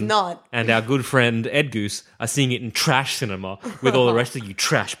Alli is Alison not. And our good friend Ed Goose are seeing it in trash cinema with all the rest of you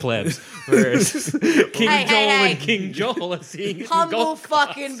trash plebs. Whereas King Hey, Joel hey, and King Joel are seeing it in Humble gold class.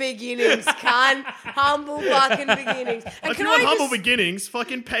 fucking beginnings, cunt. Humble fucking beginnings. And If you can want I humble just... beginnings,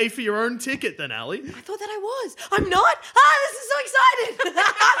 fucking pay for your own ticket then, Allie. I thought that I was. I'm not. This is so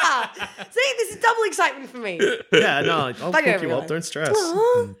excited. See, this is double excitement for me. Yeah, no, I'll Bye, pick you everyone. up. Don't stress.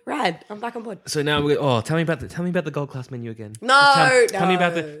 Rad. I'm back on board. So now tell me about the gold class menu again. No, Tell me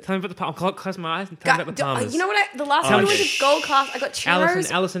about no. I'll close my eyes and tell me about the Palmers. You know what? The last one was a gold class. I got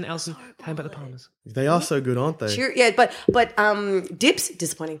churros. Allison, tell me about the Palmers. They are so good, aren't they? Yeah, but dips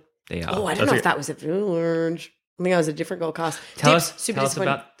disappointing. They are. Oh, I don't know if that was a village. I think that was a different gold class. Tell Dips, us super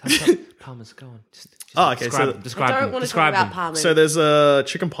about disappointing. Palmers. Go on. Just Okay, describe, so- describe I don't them. want to talk Describe about them. Palmer. So there's a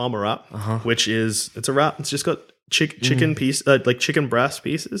chicken parma wrap, which it's a wrap. It's just got chicken piece, like chicken breast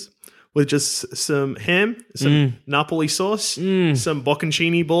pieces, with just some ham, some Napoli sauce, some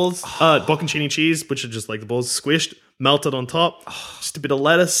bocconcini balls, bocconcini cheese, which are just like the balls squished, melted on top, just a bit of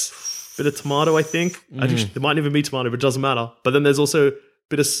lettuce, bit of tomato. I think there might even be tomato, but it doesn't matter. But then there's also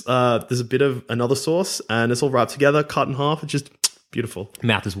there's a bit of another sauce, and it's all wrapped together, cut in half. It's just beautiful.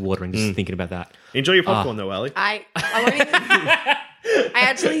 Mouth is watering just thinking about that. Enjoy your popcorn though, Allie. I won't even. I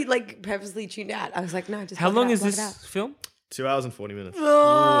actually purposely tuned out. I was like, no, just How block it long out, is block it this out. film? 2 hours and 40 minutes.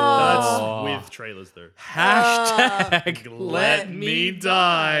 Oh, That's with trailers though. Hashtag Let me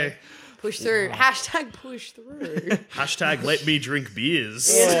die. push through. Hashtag push through. Hashtag let me drink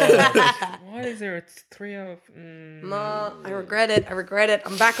beers. Why is there a 3 hour? No, I regret it.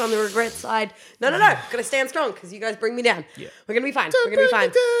 I'm back on the regret side. No. Gotta stand strong because you guys bring me down. Yeah. We're gonna be fine. We're gonna be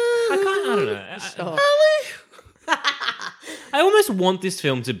fine. I don't know. I almost want this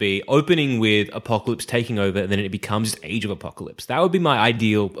film to be opening with Apocalypse taking over, and then it becomes Age of Apocalypse. That would be my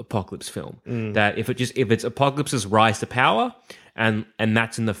ideal Apocalypse film. That if it's Apocalypse's rise to power, and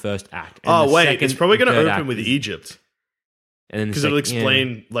that's in the first act. And Oh the wait, second it's probably going and to third open act with is- Egypt and then the because it'll second- yeah.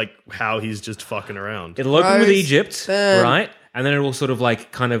 explain like how he's just fucking around. It'll open with Rose Egypt, Byrne. right? And then it will sort of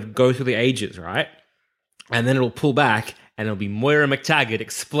like kind of go through the ages, right? and then it'll pull back, and it'll be Moira McTaggart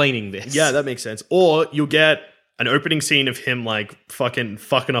explaining this. Yeah, that makes sense. Or you'll get an opening scene of him like fucking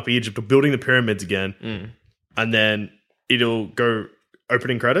up Egypt or building the pyramids again, and then it'll go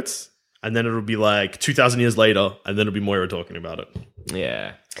opening credits, and then it'll be like 2,000 years later, and then it'll be Moira talking about it.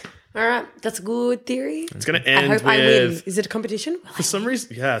 Yeah. All right, that's a good theory. It's going to I end hope with... I win. Is it a competition? For some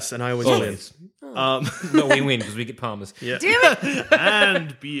reason, yes, and I always Always. win. No, we win because we get Palmers. Yeah. Damn it!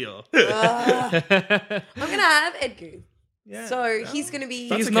 And beer. I'm gonna have Edgar. So he's going to be...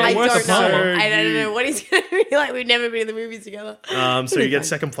 He's okay. not I worth don't a know. Palmer. I don't know what he's going to be like. We've never been in the movies together. So you get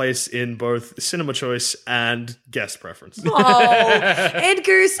second place in both cinema choice and guest preference. Oh, Ed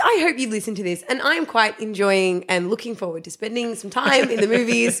Goose, I hope you listen to this. And I'm quite enjoying and looking forward to spending some time in the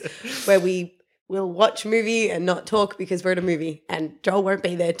movies where we will watch a movie and not talk because we're at a movie and Joel won't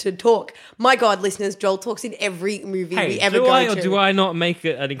be there to talk. My God, listeners, Joel talks in every movie we ever do go I to. or do I not make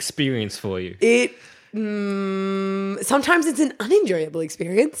it an experience for you? Sometimes it's an unenjoyable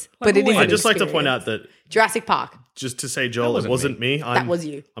experience, but it is I'd an just like to experience. point out that, Jurassic Park. just to say, Joel, it wasn't me. That was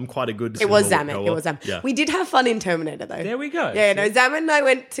you. I'm quite a good It was cinema Zamet. goer. It was Zamet. Yeah. We did have fun in Terminator, though. There we go. Yeah, no, Zamet and I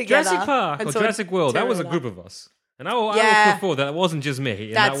went together. Jurassic Park and or saw Jurassic World. That was a Terminator. group of us. And I will Yeah. put forward that it wasn't just me.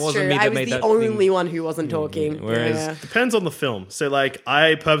 And That's that wasn't true. me that I was made the that only thing. one who wasn't talking. Whereas- Yeah. Depends on the film. So, like,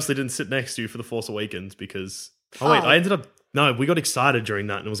 I purposely didn't sit next to you for The Force Awakens because... Oh, wait, I ended up... No, we got excited during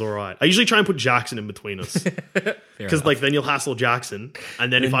that and it was all right. I usually try and put Jackson in between us. Because, like, then you'll hassle Jackson.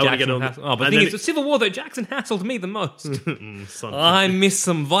 And then if I want to get on... Oh, but the thing is, with Civil War, though, Jackson hassled me the most. Son of a- I missed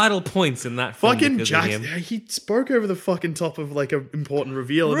some vital points in that film Fucking because of Jackson, him. he spoke over the fucking top of like an important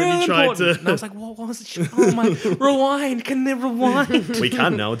reveal, and Real then he tried important. And I to. was like, what was it? Oh my, rewind. Can they rewind? We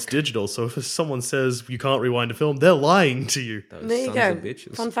can now; it's digital. So if someone says you can't rewind a film, they're lying to you. There you Sons go. of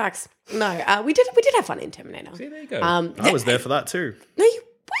bitches. Fun facts. No, we did have fun in Terminator. See, there you go. I was there for that too. No, you.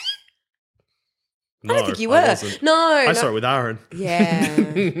 No, I don't think you I were. wasn't. No, I no. saw it with Aaron. Yeah.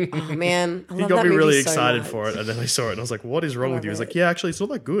 Oh man, I He love got that me movie really so excited much. for it, and then I saw it, and I was like, "What is wrong with you?" He's love like, it. "Yeah, actually, it's not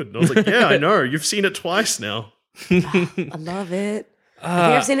that good." And I was like, "Yeah, I know. You've seen it twice now." I love it. I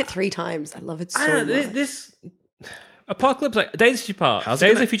think I've seen it 3 times. I love it so I don't know, much. this Apocalypse, like Days of Future Past. How's it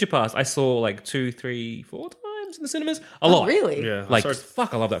Days gonna- of Future Past, I saw like 2, 3, 4 times in the cinemas. A lot. Really? Yeah, Like, I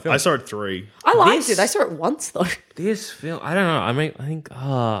fuck, I love that film. saw it 3. I liked This- it. I saw it once though. This film, I don't know. I mean, I think,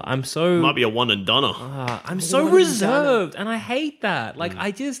 I'm so... Might be a one and doneer. I'm so reserved, and I hate that. Like,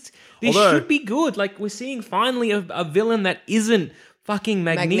 I just... This Although- should be good. Like, we're seeing finally a villain that isn't fucking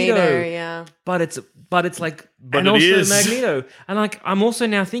Magneto. Magneto, yeah. But it's like... But and it also is. Magneto. And, like, I'm also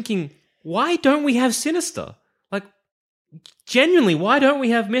now thinking, why don't we have Sinister? Like, genuinely, why don't we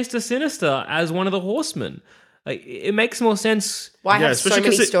have Mr. Sinister as one of the Horsemen? Like, it makes more sense... Why Yeah, have so especially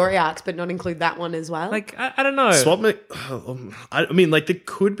many 'cause it- story arcs but not include that one as well? Like, I don't know. Swap me. I mean, like there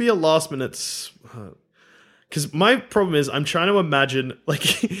could be a last minute. Because my problem is, I'm trying to imagine,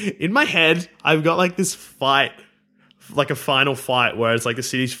 like in my head, I've got like this fight, like a final fight where it's like the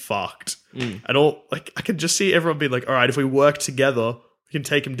city's fucked, and all like I can just see everyone being like, all right, if we work together, we can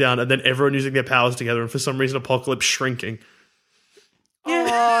take him down, and then everyone using their powers together, and for some reason, Apocalypse shrinking.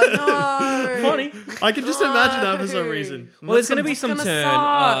 oh no. Funny. I can just imagine that for some reason. Well, there's going to be some gonna turn.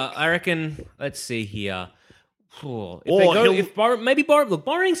 suck. I reckon. Let's see here. If Or they go, he'll- if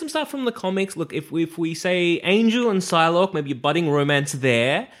borrowing some stuff from the comics. Look, if we say Angel and Psylocke, maybe a budding romance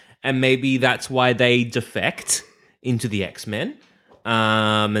there, and maybe that's why they defect into the X-Men,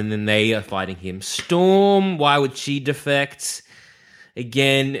 and then they are fighting him. Storm, why would she defect?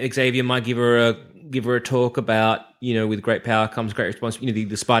 Again, Xavier might give her a talk about, with great power comes great responsibility.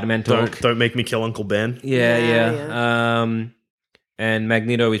 The Spider-Man talk. Don't make me kill Uncle Ben. Yeah. And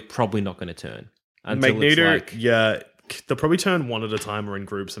Magneto is probably not going to turn. Until Magneto, it's like, yeah, they'll probably turn one at a time or in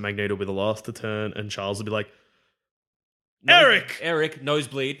groups, and Magneto will be the last to turn, and Charles will be like, Eric,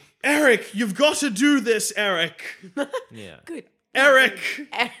 nosebleed. Eric, you've got to do this, Eric. Yeah. Good. Eric,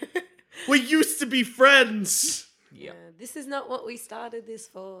 we used to be friends. Yeah, this is not what we started this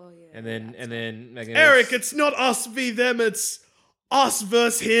for. Yeah. And then Magneto. Eric, it's not us v them, it's us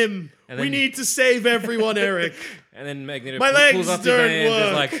versus him. And We then- need to save everyone, Eric. And then Magneto My pulls legs up his don't hands.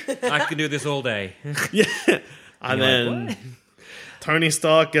 Is like, I can do this all day. Yeah. you're And like, then what? Tony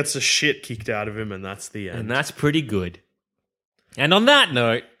Stark gets a shit kicked out of him, and that's the end. And that's pretty good. And on that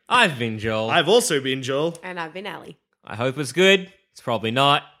note, I've been Joel. I've also been Joel. And I've been Alli. I hope it's good. It's probably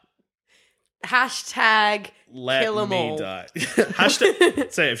not. Hashtag Let kill 'em me all. die.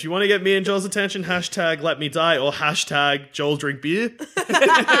 Hashtag, say, if you want to get me and Joel's attention, hashtag let me die, or hashtag Joel drink beer.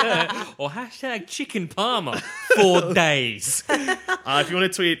 Or hashtag chicken parma for days. If you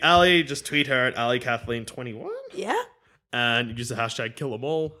want to tweet Alli, just tweet her at AlliKathleen21. Yeah. and use the hashtag kill 'em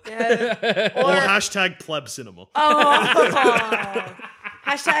all. Yeah. Or hashtag pleb cinema. Oh.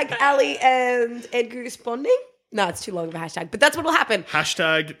 Hashtag Alli and Edgar responding? No, it's too long of a hashtag, but that's what will happen.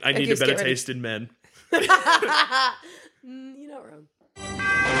 Hashtag I need a just better get ready. taste in men. You're not wrong.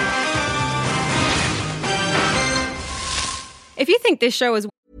 If you think this show is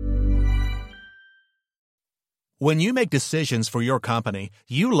When you make decisions for your company,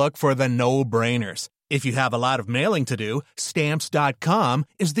 you look for the no-brainers. If you have a lot of mailing to do, Stamps.com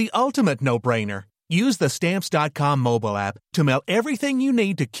is the ultimate no-brainer. Use the Stamps.com mobile app to mail everything you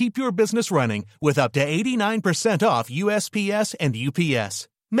need to keep your business running with up to 89% off USPS and UPS.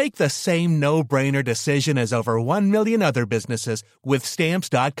 Make the same no-brainer decision as over 1 million other businesses with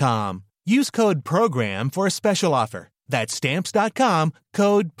Stamps.com. Use code PROGRAM for a special offer. That's Stamps.com,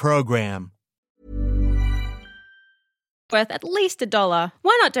 code PROGRAM. worth at least $1,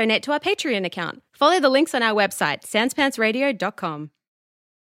 why not donate to our Patreon account? Follow the links on our website, sanspantsradio.com.